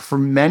 For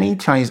many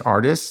Chinese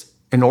artists,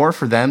 in order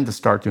for them to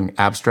start doing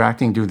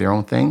abstracting, do their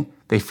own thing,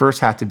 they first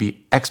have to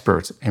be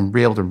experts and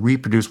be able to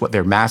reproduce what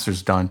their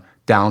master's done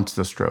down to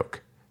the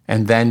stroke.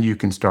 And then you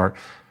can start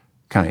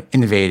kind of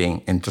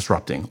innovating and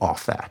disrupting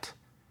off that.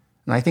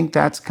 And I think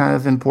that's kind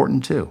of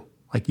important too.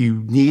 Like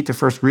you need to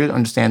first really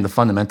understand the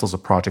fundamentals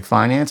of project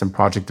finance and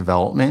project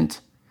development.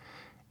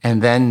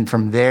 And then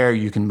from there,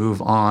 you can move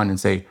on and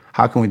say,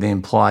 how can we then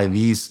apply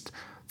these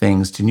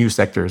things to new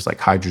sectors like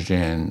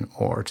hydrogen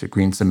or to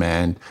green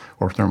cement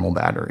or thermal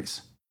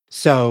batteries?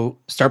 So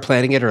start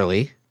planning it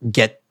early,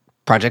 get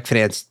project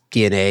finance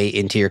DNA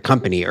into your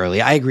company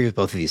early. I agree with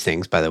both of these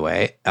things, by the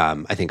way.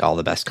 I think all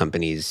the best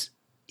companies,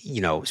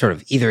 sort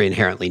of either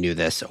inherently knew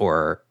this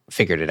or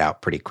figured it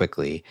out pretty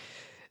quickly.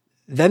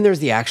 Then there's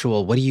the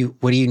actual, what do you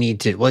need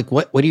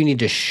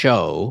to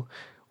show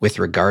with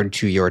regard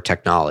to your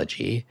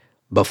technology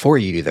before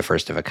you do the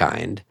first of a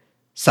kind,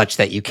 such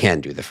that you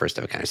can do the first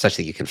of a kind, such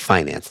that you can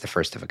finance the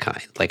first of a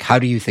kind? Like, how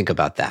do you think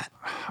about that?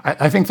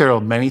 I think there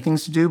are many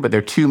things to do, but there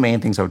are 2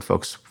 main things I would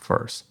focus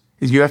first.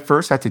 Is you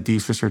first have to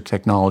de-risk your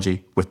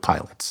technology with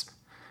pilots.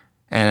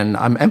 And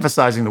I'm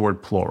emphasizing the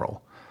word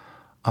plural.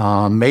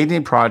 Many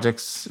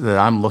projects that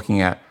I'm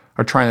looking at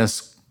are trying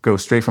to go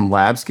straight from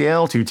lab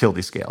scale to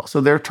utility scale.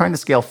 So they're trying to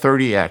scale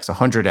 30x,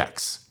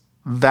 100x.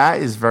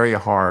 That is very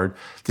hard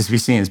to be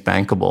seen as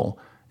bankable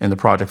in the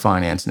project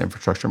finance and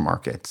infrastructure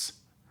markets.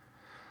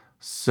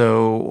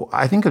 So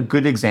I think a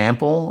good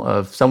example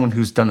of someone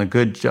who's done a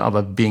good job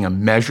of being a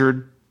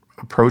measured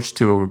approach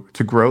to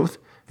growth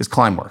is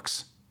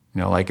Climeworks.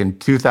 Like in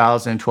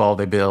 2012,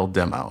 they built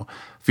demo.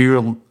 A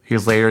few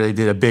years later, they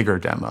did a bigger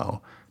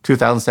demo.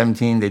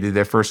 2017, they did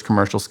their first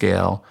commercial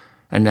scale.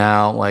 And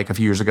now, like a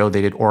few years ago,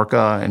 they did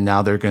Orca, and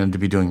now they're going to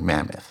be doing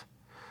Mammoth.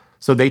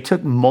 So they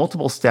took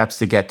multiple steps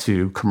to get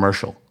to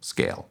commercial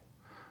scale.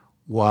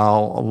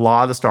 While a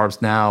lot of the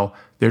startups now,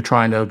 they're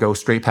trying to go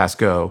straight past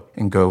go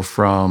and go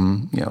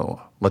from,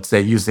 let's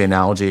say, use the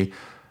analogy,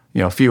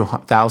 a few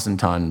thousand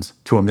tons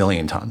to 1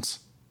 million tons.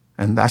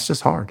 And that's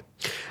just hard.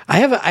 I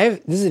have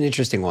this is an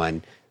interesting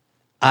one.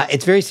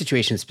 It's very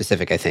situation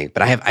specific, I think,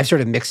 but I've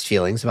sort of mixed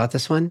feelings about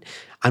this one.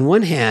 On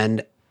one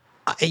hand,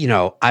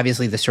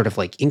 obviously the sort of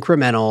like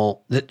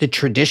incremental, the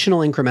traditional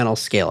incremental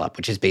scale up,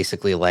 which is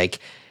basically like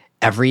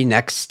every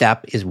next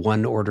step is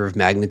one order of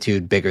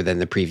magnitude bigger than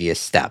the previous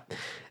step.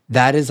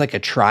 That is like a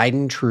tried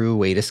and true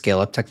way to scale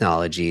up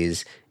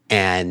technologies.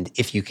 And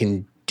if you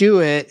can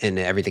do it and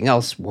everything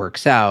else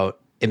works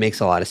out, it makes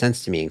a lot of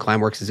sense to me. And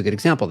Climeworks is a good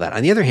example of that.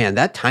 On the other hand,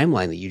 that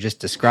timeline that you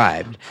just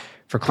described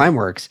for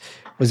Climeworks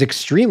was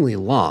extremely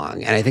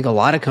long. And I think a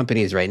lot of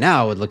companies right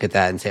now would look at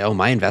that and say, oh,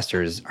 my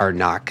investors are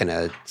not going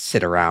to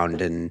sit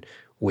around and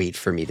wait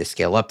for me to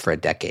scale up for a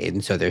decade.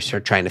 And so they're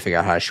sort of trying to figure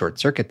out how to short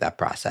circuit that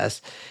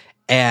process.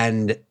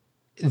 And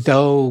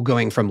though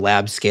going from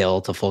lab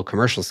scale to full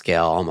commercial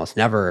scale almost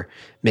never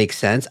makes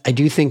sense, I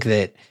do think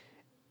that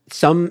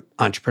some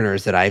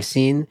entrepreneurs that I've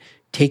seen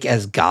take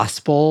as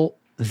gospel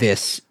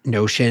this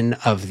notion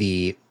of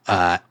the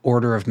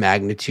order of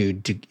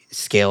magnitude to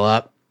scale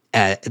up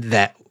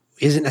that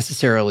isn't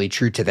necessarily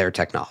true to their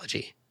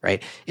technology,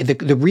 right?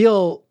 The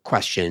real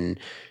question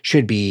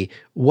should be,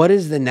 what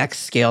is the next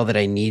scale that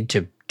I need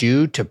to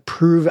do to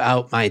prove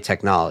out my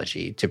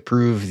technology, to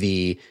prove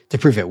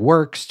it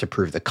works, to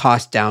prove the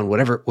cost down,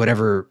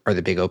 whatever are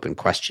the big open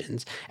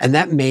questions. And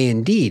that may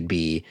indeed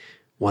be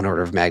one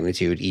order of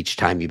magnitude each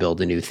time you build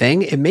a new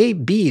thing. It may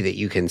be that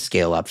you can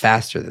scale up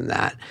faster than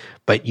that,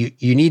 but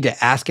you need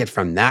to ask it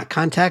from that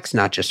context,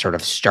 not just sort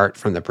of start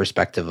from the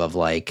perspective of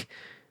like,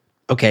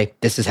 okay,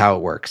 this is how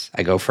it works.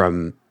 I go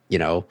from,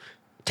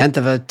 1/10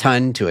 of a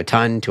ton to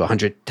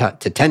 100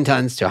 to 10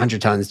 tons to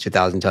 100 tons to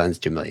 1,000 tons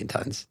to 1 million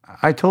tons.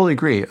 I totally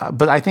agree.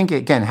 But I think,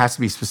 again, it has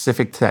to be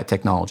specific to that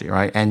technology,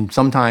 right? And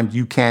sometimes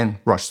you can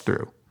rush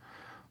through.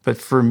 But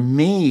for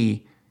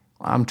me,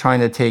 I'm trying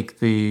to take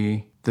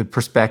the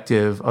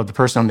perspective of the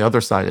person on the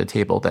other side of the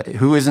table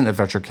who isn't a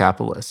venture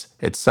capitalist.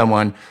 It's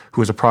someone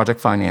who is a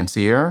project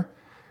financier,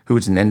 who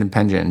is an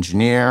independent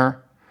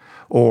engineer,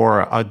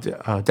 or a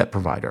debt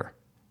provider.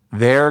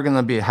 They're going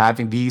to be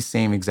having these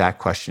same exact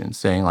questions,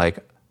 saying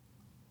like,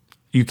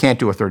 you can't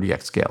do a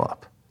 30x scale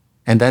up.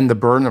 And then the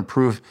burden of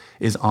proof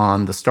is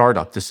on the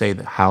startup to say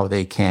how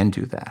they can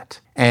do that.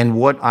 And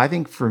what I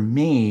think for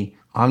me,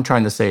 I'm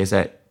trying to say is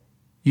that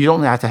you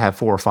don't have to have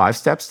 4 or 5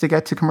 steps to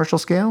get to commercial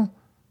scale,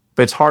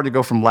 but it's hard to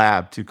go from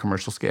lab to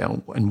commercial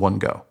scale in one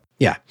go.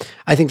 Yeah,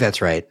 I think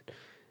that's right.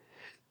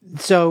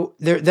 So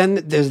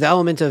then there's the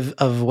element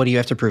of what do you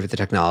have to prove with the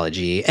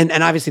technology. And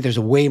obviously there's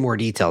way more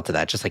detail to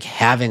that. Just like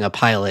having a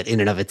pilot in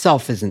and of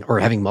itself isn't, or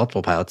having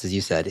multiple pilots, as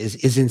you said,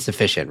 is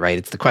insufficient, right?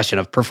 It's the question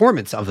of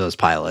performance of those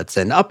pilots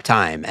and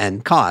uptime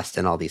and cost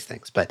and all these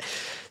things. But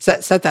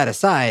set that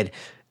aside.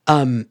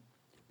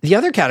 The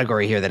other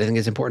category here that I think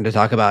is important to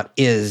talk about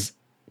is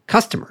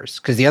customers.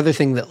 Because the other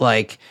thing that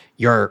like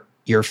your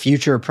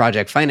future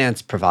project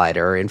finance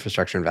provider,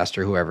 infrastructure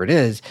investor, whoever it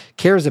is,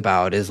 cares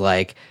about is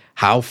like,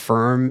 how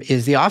firm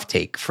is the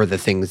offtake for the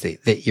things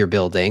that you're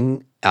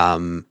building,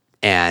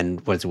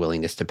 and what is the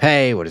willingness to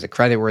pay? What is the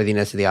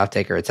creditworthiness of the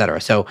offtaker, et cetera?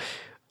 So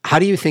how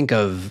do you think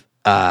of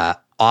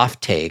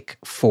offtake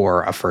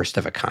for a first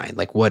of a kind?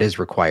 Like what is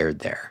required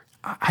there?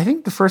 I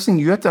think the first thing,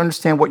 you have to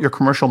understand what your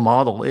commercial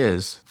model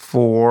is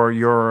for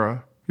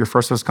your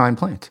first of its kind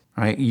plant,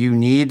 right? You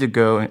need to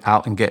go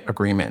out and get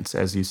agreements,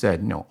 as you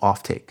said,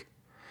 offtake.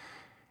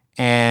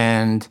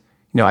 And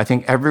I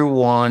think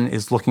everyone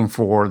is looking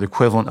for the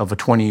equivalent of a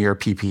 20-year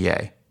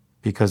PPA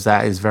because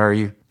that is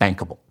very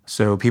bankable.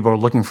 So people are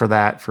looking for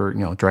that for,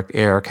 direct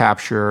air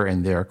capture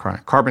and their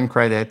carbon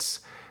credits.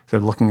 They're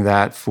looking at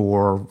that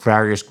for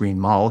various green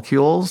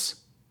molecules.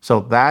 So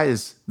that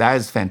is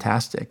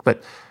fantastic.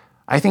 But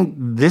I think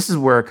this is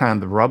where kind of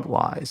the rub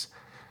lies.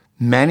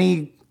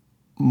 Many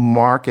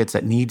markets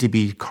that need to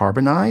be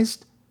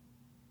carbonized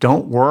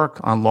don't work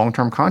on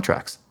long-term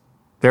contracts.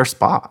 They're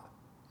spot.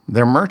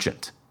 They're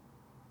merchant.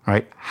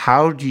 Right?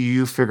 How do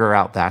you figure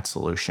out that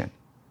solution?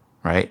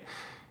 Right?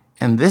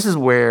 And this is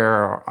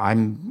where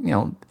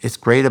it's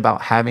great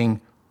about having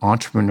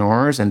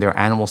entrepreneurs and their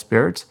animal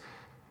spirits.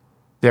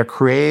 They're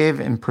creative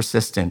and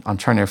persistent on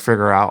trying to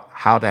figure out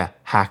how to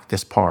hack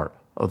this part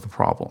of the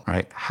problem,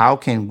 right? How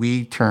can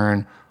we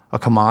turn a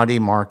commodity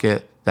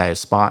market that is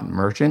spot and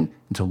merchant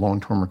into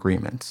long-term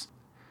agreements.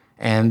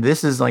 And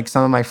this is like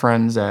some of my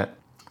friends at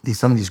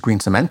some of these green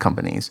cement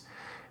companies,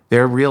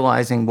 they're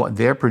realizing what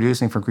they're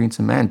producing for green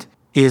cement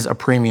is a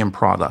premium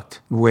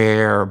product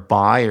where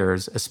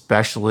buyers,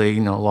 especially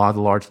a lot of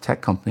the large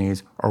tech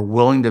companies, are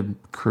willing to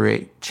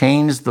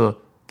change the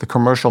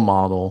commercial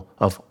model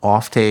of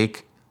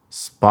offtake,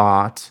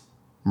 spot,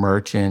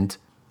 merchant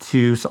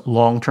to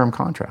long-term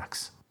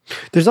contracts.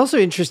 There's also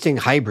interesting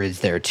hybrids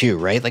there too,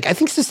 right? Like I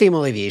think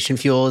sustainable aviation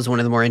fuel is one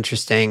of the more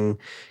interesting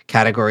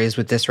categories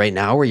with this right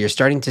now, where you're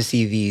starting to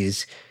see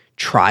these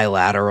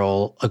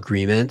trilateral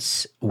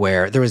agreements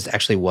where there was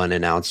actually one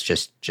announced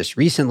just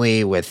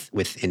recently with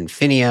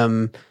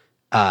Infinium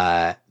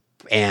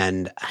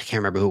and I can't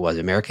remember who it was,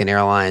 American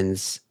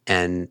Airlines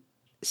and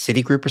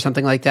Citigroup or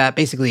something like that.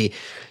 Basically,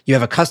 you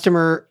have a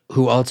customer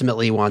who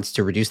ultimately wants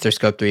to reduce their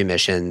Scope 3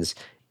 emissions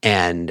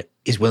and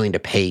is willing to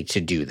pay to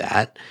do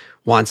that,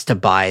 wants to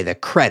buy the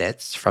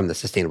credits from the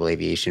sustainable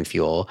aviation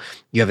fuel.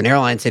 You have an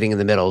airline sitting in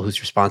the middle who's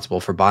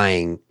responsible for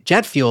buying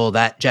jet fuel.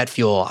 That jet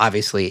fuel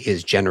obviously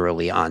is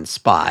generally on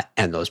spot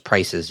and those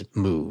prices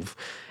move.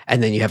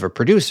 And then you have a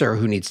producer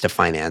who needs to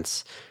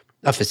finance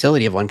a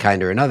facility of one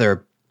kind or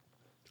another.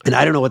 And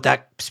I don't know what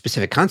that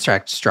specific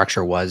contract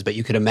structure was, but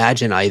you could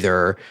imagine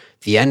either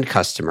the end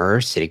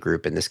customer,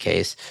 Citigroup in this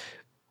case,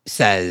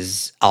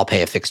 says, I'll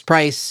pay a fixed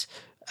price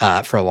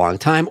for a long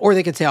time, or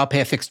they could say, I'll pay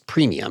a fixed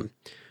premium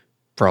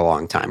for a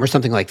long time or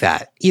something like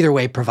that. Either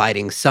way,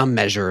 providing some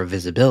measure of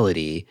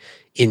visibility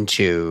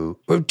to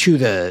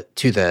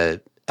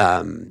the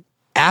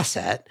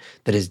asset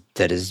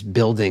that is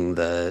building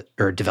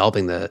or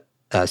developing the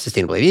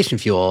sustainable aviation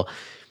fuel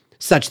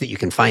such that you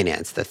can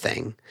finance the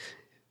thing.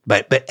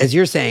 But as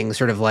you're saying,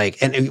 sort of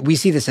like, and we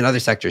see this in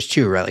other sectors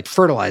too, right? Like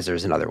fertilizer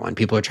is another one.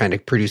 People are trying to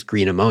produce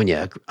green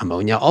ammonia.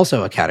 Ammonia,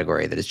 also a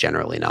category that is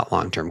generally not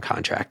long-term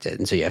contracted.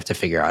 And so you have to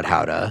figure out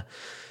how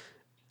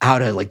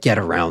to like get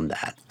around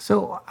that.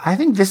 So I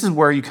think this is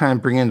where you kind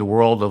of bring in the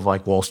world of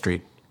like Wall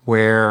Street,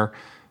 where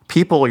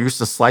people are used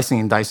to slicing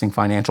and dicing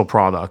financial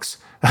products.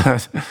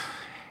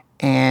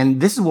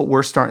 And this is what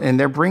we're starting, and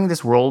they're bringing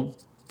this world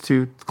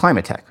to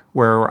climate tech,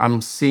 where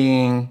I'm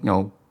seeing,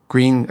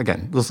 green,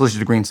 again, let's use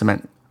the green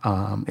cement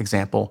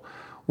example,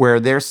 where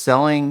they're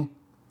selling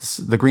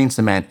the green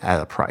cement at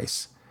a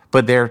price,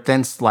 but they're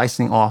then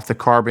slicing off the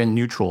carbon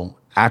neutral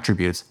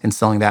attributes and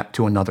selling that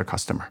to another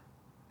customer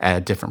at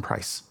a different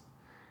price.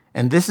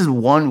 And this is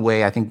one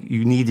way I think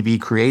you need to be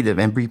creative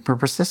and be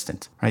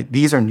persistent, right?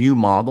 These are new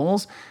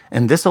models,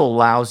 and this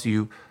allows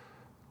you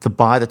to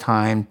buy the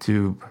time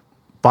to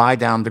buy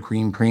down the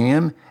green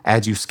premium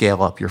as you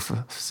scale up your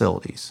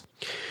facilities.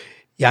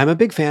 Yeah, I'm a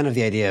big fan of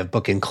the idea of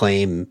book and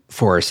claim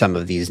for some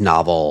of these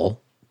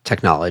novel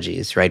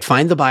technologies, right?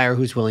 Find the buyer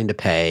who's willing to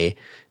pay.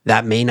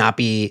 That may not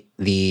be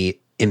the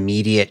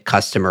immediate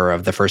customer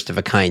of the first of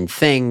a kind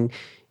thing.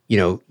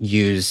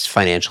 Use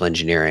financial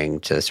engineering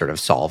to sort of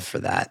solve for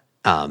that.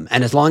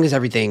 And as long as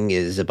everything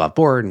is above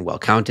board and well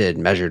counted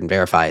and measured and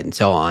verified and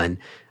so on,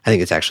 I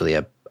think it's actually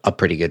a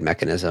pretty good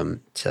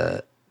mechanism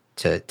to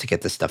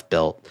get this stuff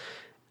built.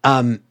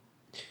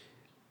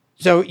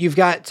 So you've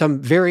got some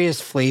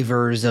various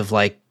flavors of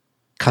like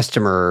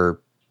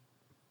customer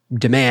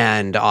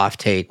demand,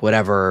 offtake,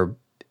 whatever.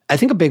 I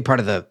think a big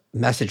part of the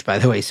message, by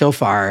the way, so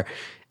far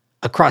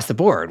across the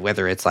board,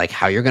 whether it's like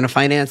how you're going to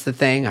finance the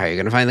thing, how you're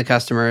going to find the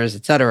customers,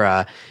 et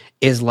cetera,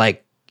 is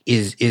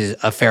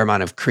a fair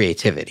amount of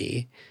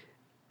creativity.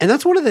 And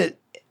that's one of the,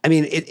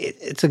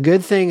 it's a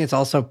good thing. It's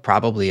also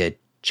probably a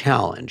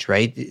challenge,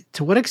 right?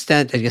 To what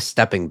extent, I guess,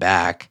 stepping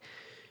back,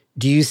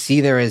 do you see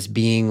there as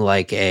being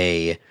like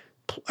a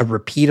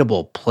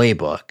repeatable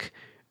playbook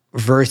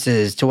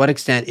versus to what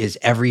extent is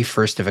every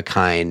first of a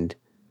kind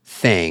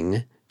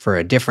thing for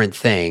a different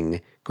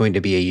thing going to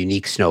be a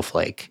unique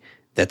snowflake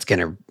that's going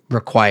to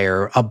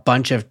require a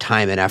bunch of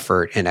time and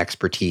effort and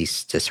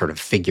expertise to sort of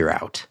figure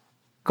out?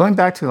 Going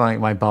back to like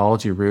my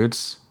biology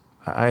roots,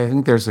 I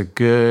think there's a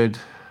good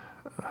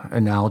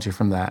analogy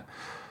from that.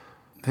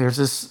 There's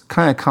this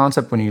kind of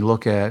concept when you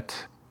look at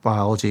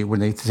biology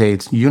when they say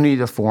it's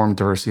unity of form,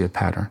 diversity of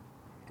pattern.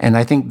 And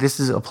I think this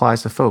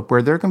applies to folk,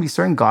 where there can be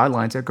certain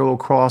guidelines that go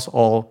across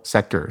all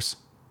sectors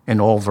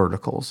and all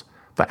verticals.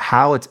 But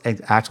how it's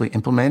actually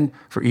implemented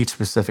for each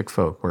specific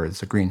folk, whether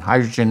it's a green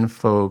hydrogen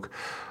folk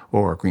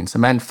or a green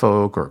cement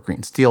folk or a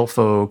green steel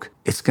folk,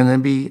 it's going to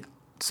be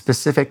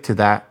specific to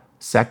that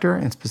sector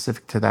and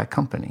specific to that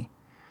company.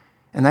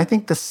 And I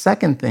think the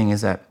second thing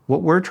is that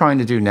what we're trying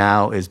to do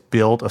now is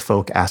build a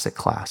folk asset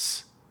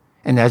class.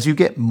 And as you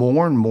get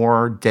more and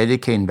more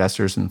dedicated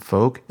investors in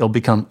folk, it'll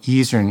become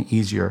easier and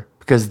easier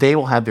because they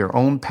will have their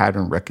own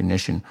pattern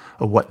recognition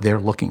of what they're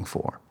looking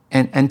for.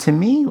 And to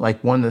me,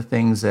 like one of the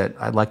things that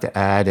I'd like to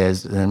add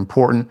as an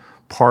important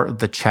part of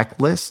the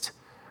checklist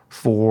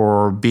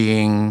for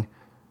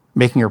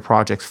making your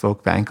projects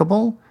folk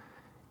bankable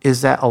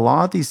is that a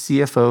lot of these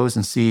CFOs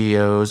and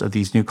CEOs of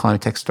these new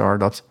climate tech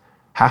startups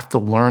have to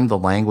learn the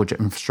language of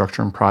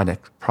infrastructure and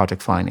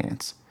project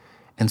finance.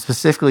 And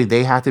specifically,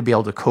 they have to be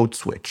able to code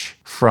switch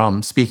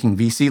from speaking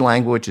VC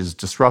language is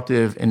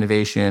disruptive,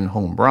 innovation,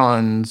 home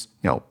runs,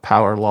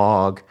 power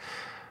log,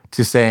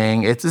 to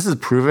saying this is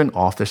proven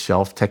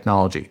off-the-shelf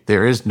technology.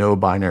 There is no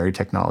binary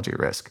technology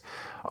risk.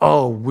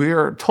 Oh,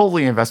 we're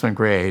totally investment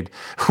grade.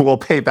 We'll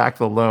pay back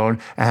the loan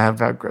and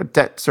have a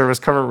debt service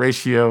cover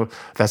ratio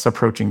that's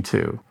approaching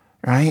 2,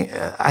 right?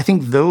 I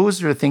think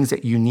those are the things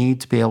that you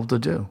need to be able to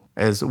do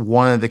as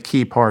one of the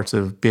key parts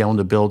of being able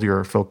to build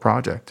your folk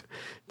project.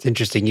 It's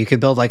interesting. You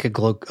could build like a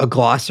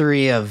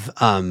glossary of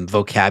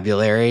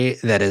vocabulary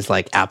that is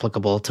like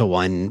applicable to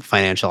one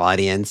financial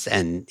audience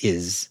and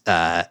is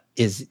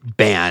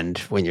banned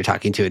when you're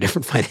talking to a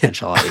different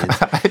financial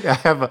audience.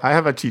 I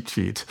have a cheat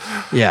sheet,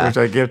 which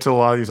I give to a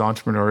lot of these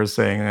entrepreneurs,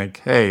 saying like,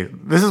 "Hey,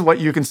 this is what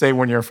you can say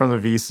when you're in front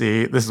of a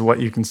VC. This is what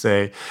you can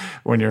say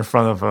when you're in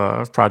front of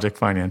a project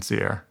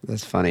financier."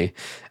 That's funny.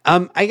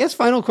 I guess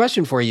final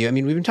question for you. I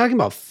mean, we've been talking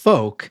about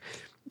folk.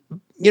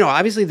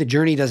 Obviously the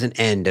journey doesn't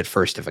end at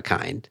first of a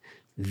kind.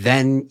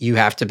 Then you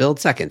have to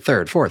build second,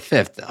 third, fourth,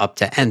 fifth, up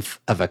to nth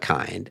of a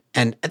kind.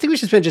 And I think we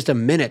should spend just a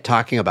minute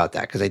talking about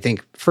that because I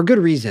think for good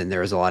reason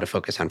there is a lot of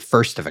focus on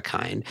first of a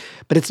kind.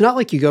 But it's not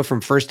like you go from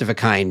first of a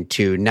kind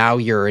to now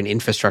you're an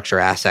infrastructure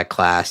asset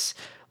class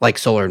like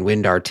solar and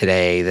wind are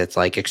today that's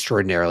like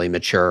extraordinarily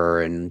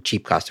mature and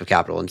cheap cost of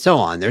capital and so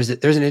on. There's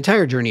an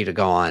entire journey to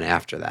go on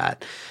after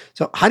that.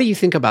 So how do you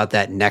think about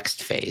that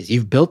next phase?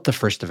 You've built the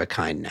first of a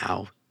kind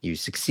now. You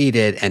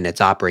succeeded and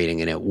it's operating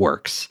and it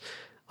works.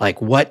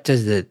 Like what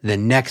does the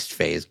next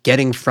phase,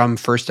 getting from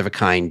first of a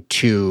kind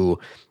to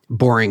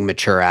boring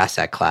mature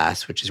asset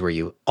class, which is where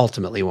you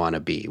ultimately want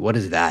to be, what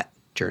does that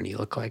journey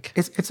look like?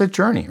 It's a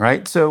journey,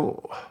 right?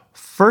 So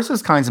first of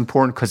its kind is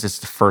important because it's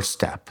the first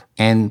step.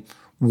 And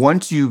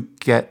once you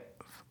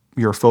get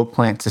your folk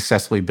plant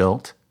successfully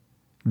built,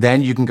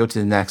 then you can go to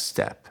the next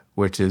step,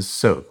 which is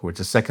SOAK, which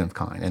is second of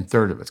kind and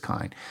third of its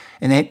kind.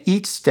 And at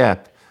each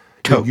step,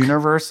 the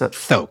universe of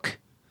Thoke.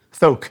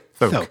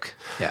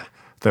 Yeah.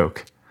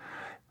 Thoke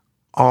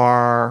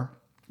are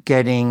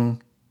getting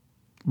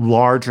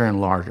larger and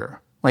larger.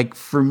 Like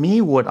for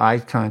me, what I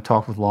kind of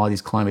talk with a lot of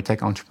these climate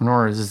tech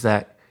entrepreneurs is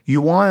that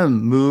you want to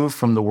move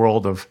from the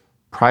world of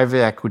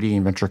private equity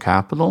and venture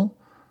capital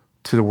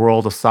to the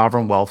world of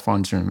sovereign wealth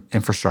funds and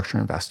infrastructure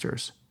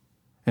investors.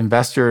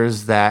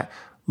 Investors that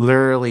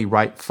literally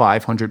write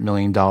 $500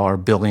 million,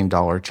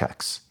 billion-dollar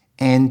checks.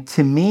 And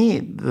to me,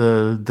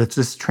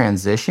 this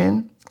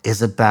transition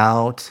is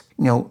about,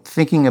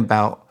 thinking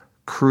about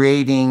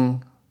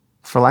creating,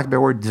 for lack of a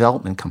better word,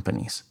 development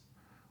companies,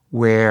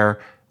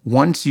 where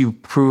once you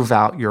prove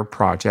out your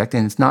project,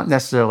 and it's not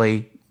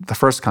necessarily the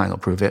first kind will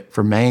prove it,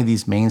 for many of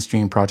these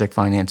mainstream project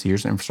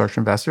financiers and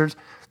infrastructure investors,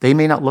 they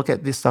may not look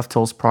at this stuff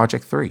till it's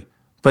project 3.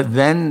 But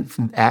then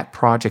at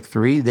project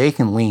 3, they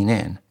can lean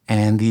in,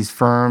 and these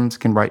firms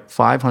can write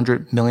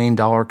 $500 million,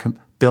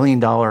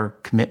 billion-dollar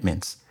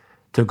commitments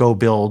to go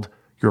build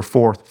your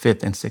 4th,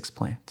 5th, and 6th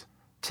plant.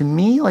 To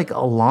me, like a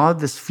lot of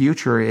this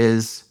future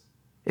is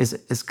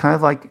kind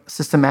of like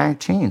systematic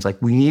change.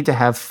 Like we need to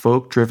have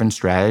folk-driven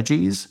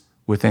strategies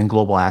within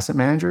global asset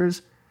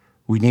managers.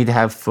 We need to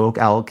have folk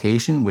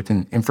allocation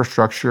within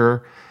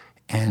infrastructure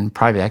and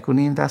private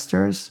equity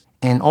investors.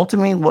 And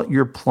ultimately, what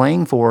you're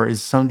playing for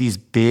is some of these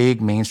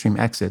big mainstream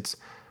exits.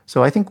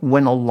 So I think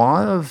when a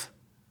lot of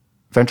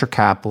venture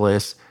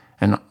capitalists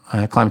and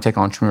climate tech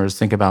entrepreneurs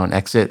think about an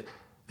exit,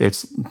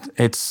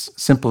 it's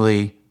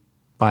simply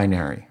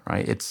binary,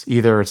 right? It's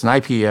either it's an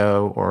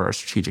IPO or a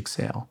strategic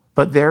sale.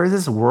 But there is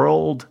this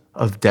world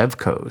of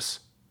devcos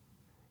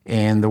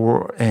and the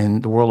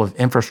world of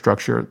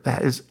infrastructure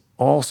that is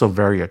also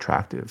very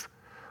attractive,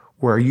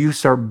 where you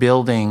start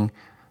building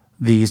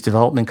these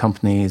development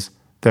companies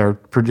that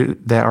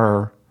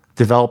are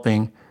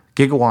developing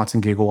gigawatts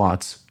and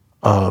gigawatts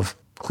of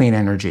clean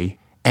energy.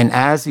 And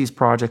as these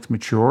projects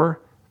mature,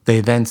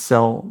 they then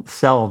sell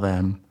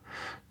them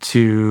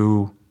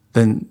to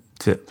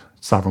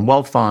sovereign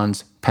wealth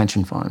funds,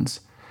 pension funds.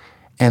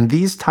 And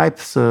these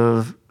types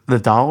of the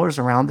dollars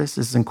around this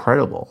is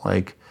incredible.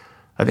 Like,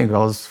 I think I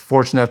was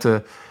fortunate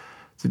enough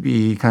to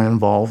be kind of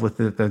involved with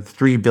the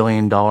 $3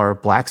 billion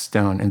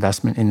Blackstone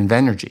investment in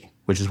Invenergy,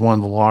 which is one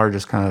of the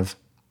largest kind of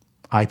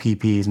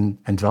IPPs and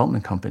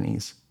development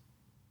companies.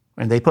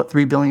 And they put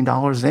 $3 billion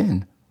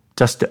in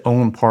just to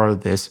own part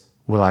of this,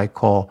 what I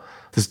call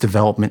this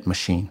development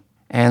machine.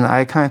 And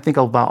I kind of think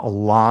about a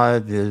lot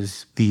of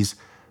these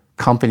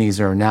companies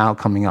that are now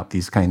coming up,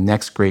 these kind of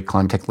next great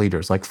climate tech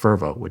leaders like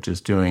Fervo, which is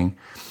doing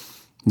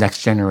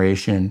next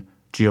generation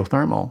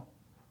geothermal.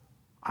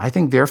 I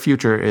think their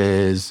future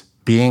is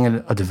being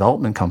a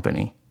development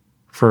company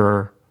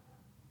for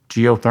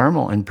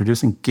geothermal and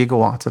producing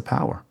gigawatts of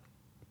power,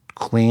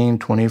 clean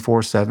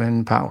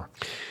 24/7 power.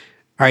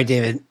 All right,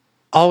 David.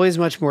 Always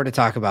much more to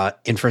talk about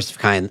in first of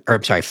kind, or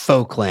I'm sorry,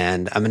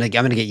 Folkland. I'm gonna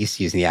get used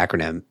to using the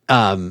acronym.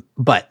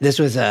 But this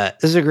was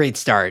a great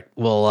start.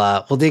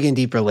 We'll dig in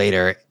deeper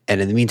later.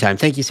 And in the meantime,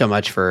 thank you so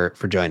much for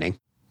joining.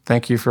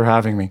 Thank you for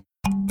having me.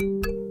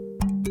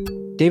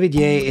 David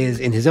Yeh is,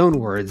 in his own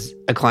words,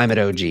 a climate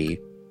OG.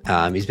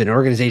 He's been in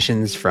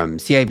organizations from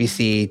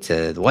CIBC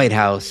to the White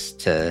House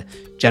to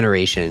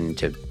Generation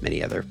to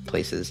many other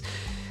places.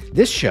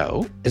 This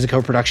show is a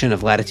co-production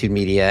of Latitude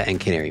Media and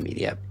Canary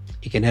Media.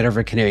 You can head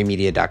over to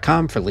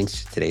canarymedia.com for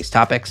links to today's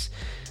topics.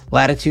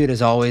 Latitude,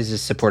 as always,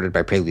 is supported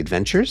by Prelude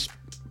Ventures.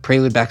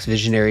 Prelude backs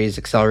visionaries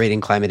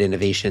accelerating climate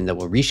innovation that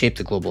will reshape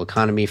the global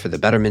economy for the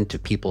betterment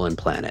of people and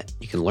planet.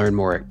 You can learn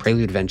more at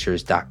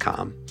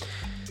preludeventures.com.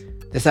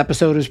 This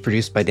episode was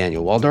produced by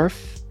Daniel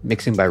Waldorf,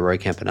 mixing by Roy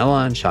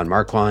Campanella and Sean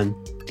Marquand,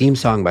 theme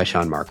song by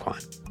Sean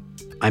Marquand.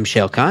 I'm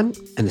Shayle Kann,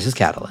 and this is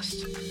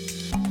Catalyst.